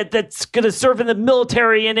kid that's going to serve in the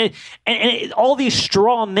military, and all these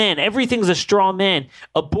straw men. Everything's a straw man.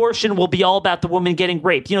 Abortion will be all about the woman getting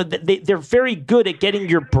raped. You know, they're very good at getting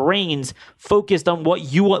your brains focused on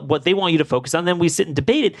what they want you to focus on. Then we sit and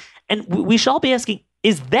debate it, and we should all be asking,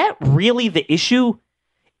 is that really the issue?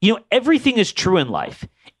 You know, everything is true in life.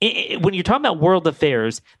 When you're talking about world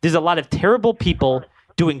affairs, there's a lot of terrible people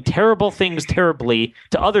doing terrible things terribly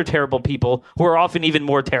to other terrible people who are often even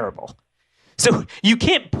more terrible. So you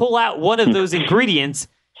can't pull out one of those ingredients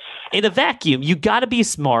in a vacuum. You got to be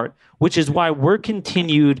smart, which is why we're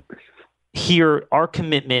continued here, our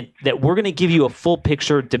commitment that we're going to give you a full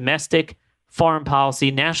picture: domestic, foreign policy,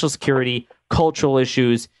 national security, cultural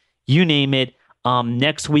issues, you name it.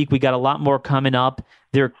 Next week, we got a lot more coming up.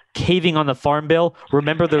 They're caving on the Farm Bill.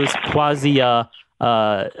 Remember those quasi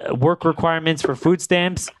work requirements for food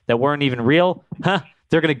stamps that weren't even real?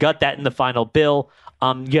 They're going to gut that in the final bill.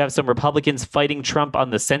 You have some Republicans fighting Trump on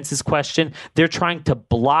the census question. They're trying to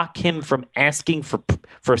block him from asking for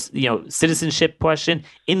citizenship question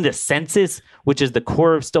in the census, which is the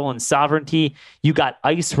core of stolen sovereignty. You got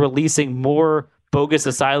ICE releasing more bogus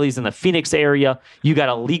asylees in the Phoenix area. You got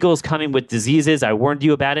illegals coming with diseases. I warned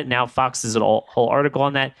you about it. Now Fox has a whole article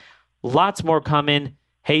on that. Lots more coming.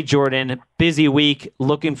 Hey, Jordan, busy week.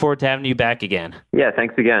 Looking forward to having you back again. Yeah,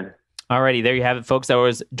 thanks again. Alrighty, there you have it, folks. That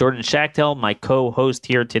was Jordan Schachtel, my co-host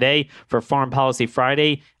here today for Foreign Policy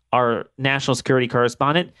Friday, our national security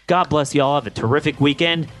correspondent. God bless you all. Have a terrific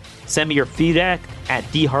weekend. Send me your feedback at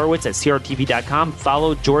dhorowitz@crtv.com.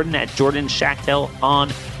 Follow Jordan at Jordan Schachtel on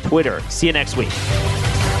Twitter. See you next week.